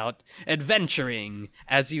stories about adventuring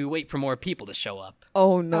as you wait for more people to show up.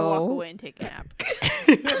 Oh I no. walk away and take a nap.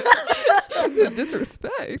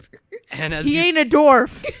 Disrespect. And as He you ain't a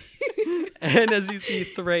dwarf. and as you see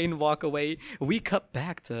Thrain walk away, we cut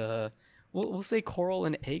back to we'll say Coral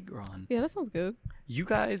and Agron. Yeah, that sounds good. You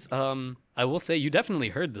guys, I will say you definitely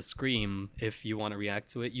heard the scream. If you want to react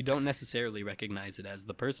to it, you don't necessarily recognize it as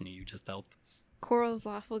the person you just helped. Coral's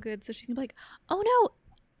lawful good, so she can be like, Oh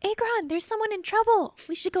no, Agron, there's someone in trouble.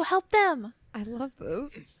 We should go help them. I love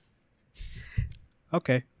this.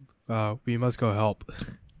 Okay. We must go help.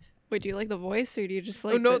 Wait, do you like the voice, or do you just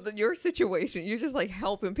like? Oh no, your situation. You're just like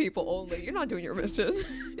helping people only. You're not doing your mission.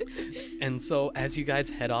 And so, as you guys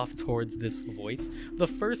head off towards this voice, the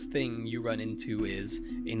first thing you run into is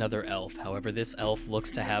another elf. However, this elf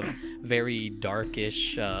looks to have very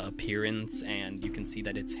darkish appearance, and you can see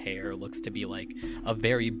that its hair looks to be like a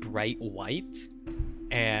very bright white.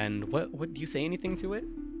 And what do you say anything to it?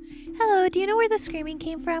 Hello, do you know where the screaming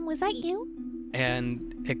came from? Was that you?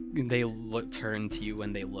 And they turn to you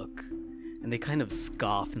and they look, and they kind of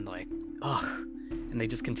scoff and like, ugh, and they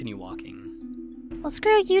just continue walking. Well,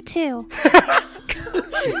 screw you too.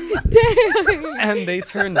 Damn. And they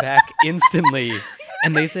turn back instantly,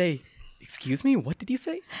 and they say, "Excuse me, what did you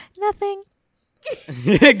say?" Nothing.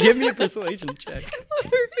 Give me a persuasion check. Her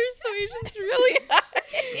persuasion's really high.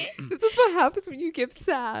 This is what happens when you give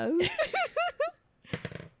sass.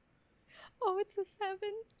 Oh, it's a 7.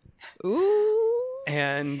 Ooh.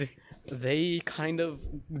 And they kind of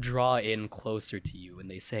draw in closer to you, and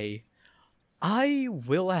they say, "I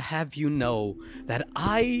will have you know that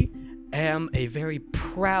I am a very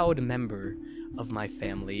proud member of my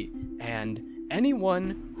family, and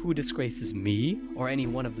anyone who disgraces me or any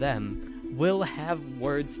one of them will have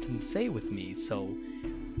words to say with me. So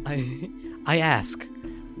I ask,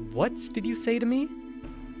 what did you say to me?"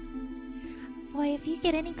 Boy, if you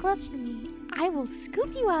get any closer to me, I will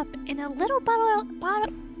scoop you up in a little bottle of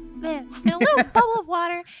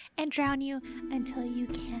water and drown you until you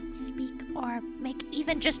can't speak or make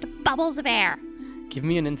even just bubbles of air. Give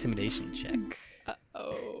me an intimidation check.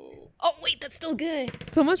 Oh, wait, that's still good.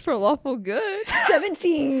 So much for lawful good.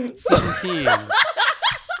 17. 17.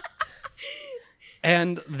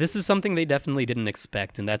 And this is something they definitely didn't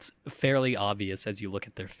expect, and that's fairly obvious as you look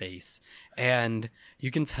at their face. And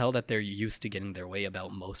you can tell that they're used to getting their way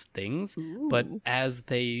about most things, but as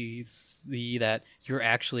they see that you're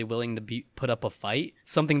actually willing to put up a fight,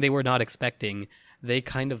 something they were not expecting, they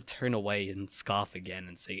kind of turn away and scoff again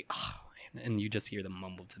and say, "Oh," and you just hear them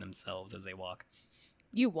mumble to themselves as they walk.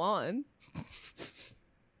 You won.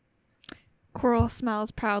 Coral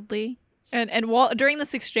smiles proudly. And while during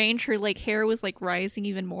this exchange, her like hair was like rising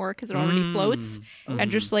even more because it already floats, and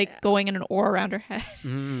just like going in an oar around her head.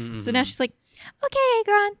 So now she's like, Okay,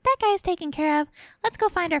 Agron, that guy's taken care of. Let's go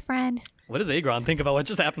find our friend. What does Agron think about what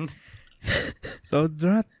just happened? So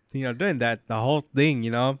they're not, doing that the whole thing,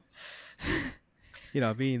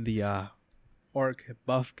 being the orc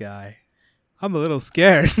buff guy. I'm a little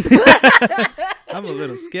scared. I'm a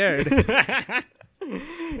little scared.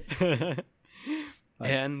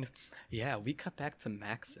 And yeah, we cut back to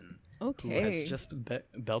Maxon, who has Okay. just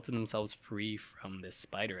belted themselves free from this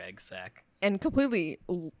spider egg sack. And completely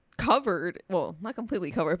covered. Well, not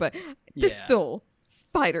completely covered, but there's Yeah. still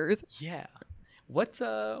spiders. Yeah. What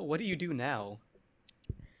do you do now?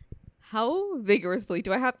 How vigorously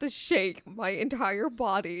do I have to shake my entire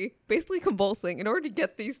body, basically convulsing, in order to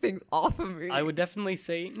get these things off of me? I would definitely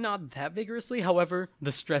say not that vigorously. However,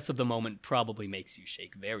 the stress of the moment probably makes you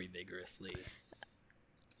shake very vigorously.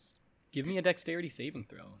 Give me a dexterity saving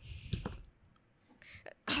throw.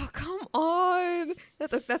 Oh, come on.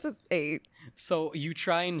 That's an 8. So you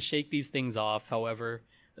try and shake these things off. However,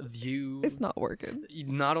 It's not working.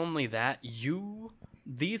 not only that,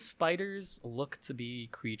 these spiders look to be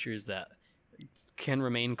creatures that can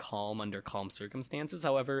remain calm under calm circumstances.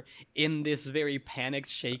 However, in this very panicked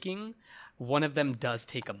shaking, one of them does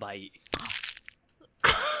take a bite.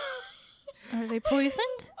 "Are they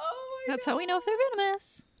poisoned?" Oh That's how we know if they're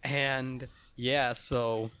venomous. And yeah,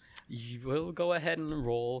 so you will go ahead and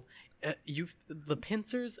roll. The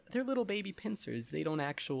pincers, they're little baby pincers. They don't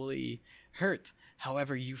actually hurt.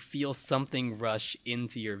 However, you feel something rush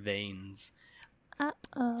into your veins.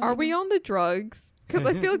 Uh-oh. Are we on the drugs? Because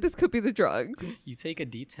I feel like this could be the drugs. You take a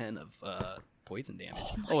D10 of poison damage.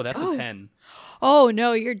 Oh, that's God. a 10. Oh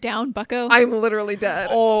no, you're down, bucko. I'm literally dead.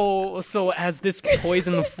 Oh, so as this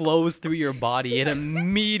poison flows through your body, it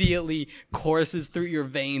immediately courses through your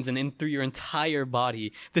veins and in through your entire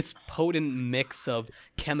body. This potent mix of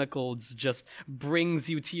chemicals just brings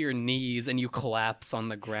you to your knees and you collapse on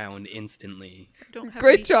the ground instantly. Don't have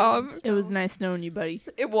Great any job. hands, It was so- nice knowing you, buddy.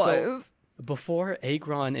 It was. Before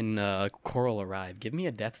Agron and Coral arrive, give me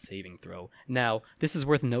a death saving throw. Now, this is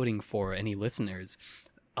worth noting for any listeners.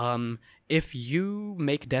 If you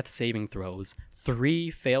make death saving throws, 3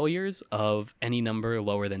 failures of any number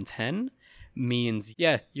lower than 10 means,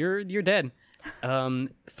 yeah, you're dead.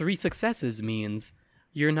 3 successes means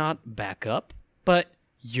you're not back up, but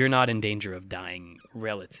you're not in danger of dying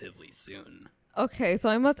relatively soon. Okay, so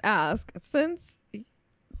I must ask, since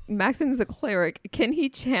Maxon is a cleric. Can he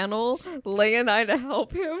channel Leonai to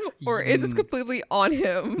help him? Or is this completely on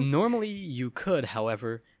him? Normally you could,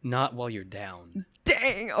 however, not while you're down.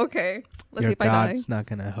 Dang, okay. Let's Your see if I die. god's not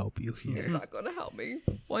gonna help you It's here. not going to help me.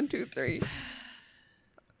 1, 2, 3.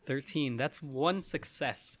 13. That's one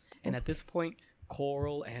success. And at this point,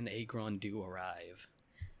 Coral and Agron do arrive.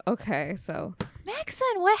 Okay, so. Maxon,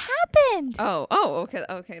 what happened?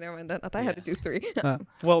 Okay, never mind. I thought I had to do 3.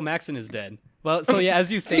 Well, Maxon is dead. Well, so yeah,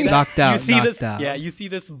 as you say that, Knocked out, you see knocked this. out. Yeah, you see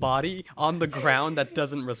this body on the ground that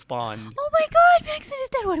doesn't respond. Oh my god, Maxon is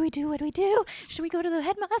dead. What do we do? What do we do? Should we go to the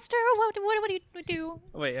headmaster? What do we do?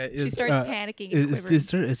 Wait, She starts panicking and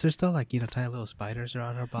quivering. is there still like tiny little spiders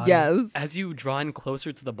around her body? Yes. As you draw in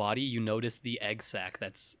closer to the body, you notice the egg sac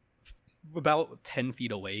that's about 10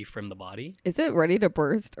 feet away from the body. Is it ready to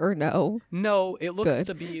burst or no? No, it looks Good.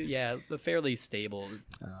 to be, fairly stable.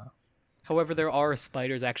 However, there are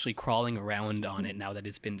spiders actually crawling around on it now that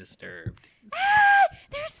it's been disturbed. Ah!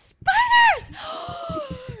 There's spiders!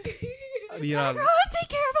 You know, Everyone, take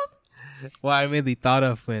care of them. what I mainly thought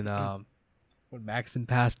of when Maxon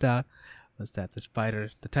passed out was that the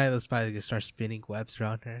tiny little spider just starts spinning webs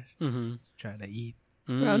around her, Mm-hmm. trying to eat.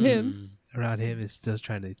 Around him? Around him is still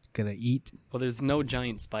gonna eat. Well, there's no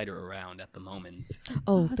giant spider around at the moment.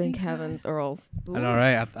 Oh, thank thank God. heavens, or else. I know,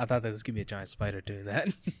 right? I thought there was gonna be a giant spider doing that.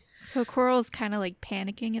 So Coral's kind of like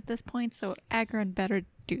panicking at this point, so Agron better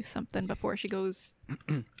do something before she goes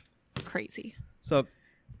crazy. So,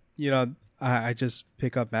 I just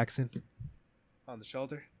pick up Maxon on the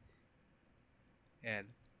shoulder, and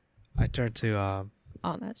I turn to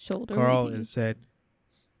On that shoulder. Coral maybe. and said,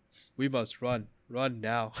 "We must run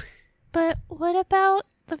now." But what about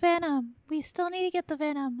the venom? We still need to get the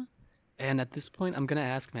venom. And at this point, I'm going to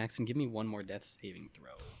ask Maxon, give me one more death saving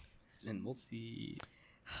throw. And we'll see.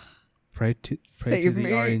 Pray to Save the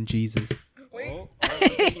me. Aryan Jesus. Oh,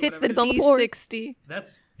 It's on the floor. D60.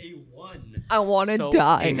 That's a 1. I want to So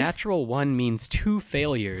die. a natural 1 means 2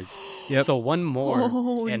 failures. Yep. So 1 more,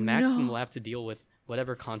 Oh, and Maxon no. will have to deal with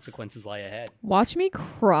whatever consequences lie ahead. Watch me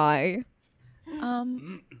cry.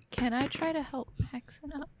 Can I try to help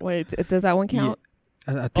Maxon up? Wait, does that one count?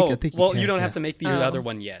 I think Well, can, you don't yeah. have to make the Oh. other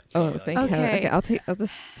one yet. So, Oh, thank you. Okay. Okay, I'll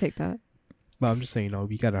just take that. Well, I'm just saying,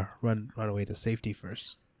 we gotta run away to safety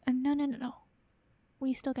first. No.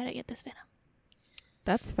 We still gotta get this venom.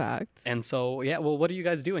 That's facts. And so, what are you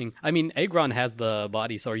guys doing? I mean, Agron has the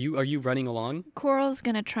body, so are you running along? Coral's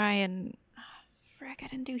gonna try and... Frick, I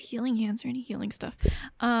didn't do healing hands or any healing stuff.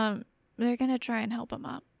 They're gonna try and help him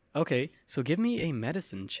up. Okay, so give me a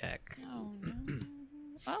medicine check. Oh, no.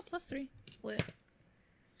 Oh, +3. Lit.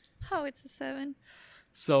 Oh, it's a 7.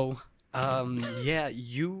 So,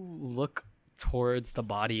 you look towards the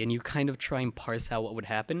body and you kind of try and parse out what would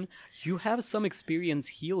happen. You have some experience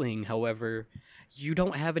healing, however, you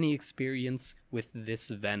don't have any experience with this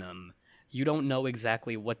venom. You don't know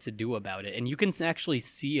exactly what to do about it, and you can actually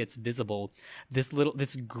see it's visible, this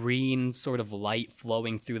green sort of light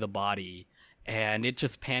flowing through the body, and it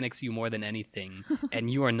just panics you more than anything,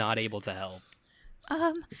 and you are not able to help.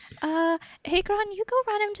 Hey, Gron, you go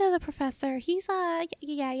run him to the professor. He's,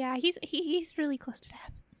 he's really close to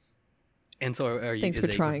death. And so are you? Thanks for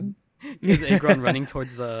trying. Is Agron running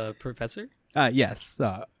towards the professor? Yes.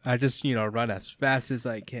 I just, run as fast as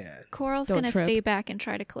I can. Coral's Don't gonna trip. stay back and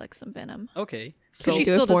try to collect some venom. Okay, So so she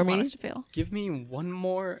do it still for doesn't want me. us to fail. give me one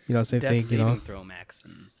more Same death thing, saving throw,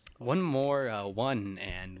 Maxon. One more 1,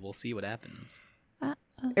 and we'll see what happens.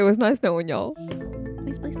 It was nice knowing y'all.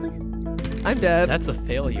 Please. I'm dead. That's a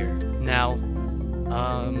failure. Now,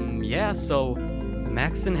 so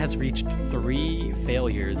Maxon has reached 3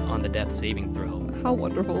 failures on the death saving throw. How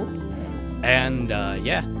wonderful.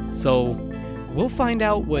 And, so we'll find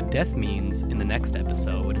out what death means in the next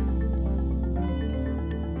episode.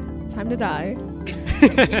 Time to die.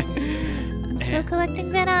 I'm still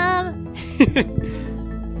collecting venom.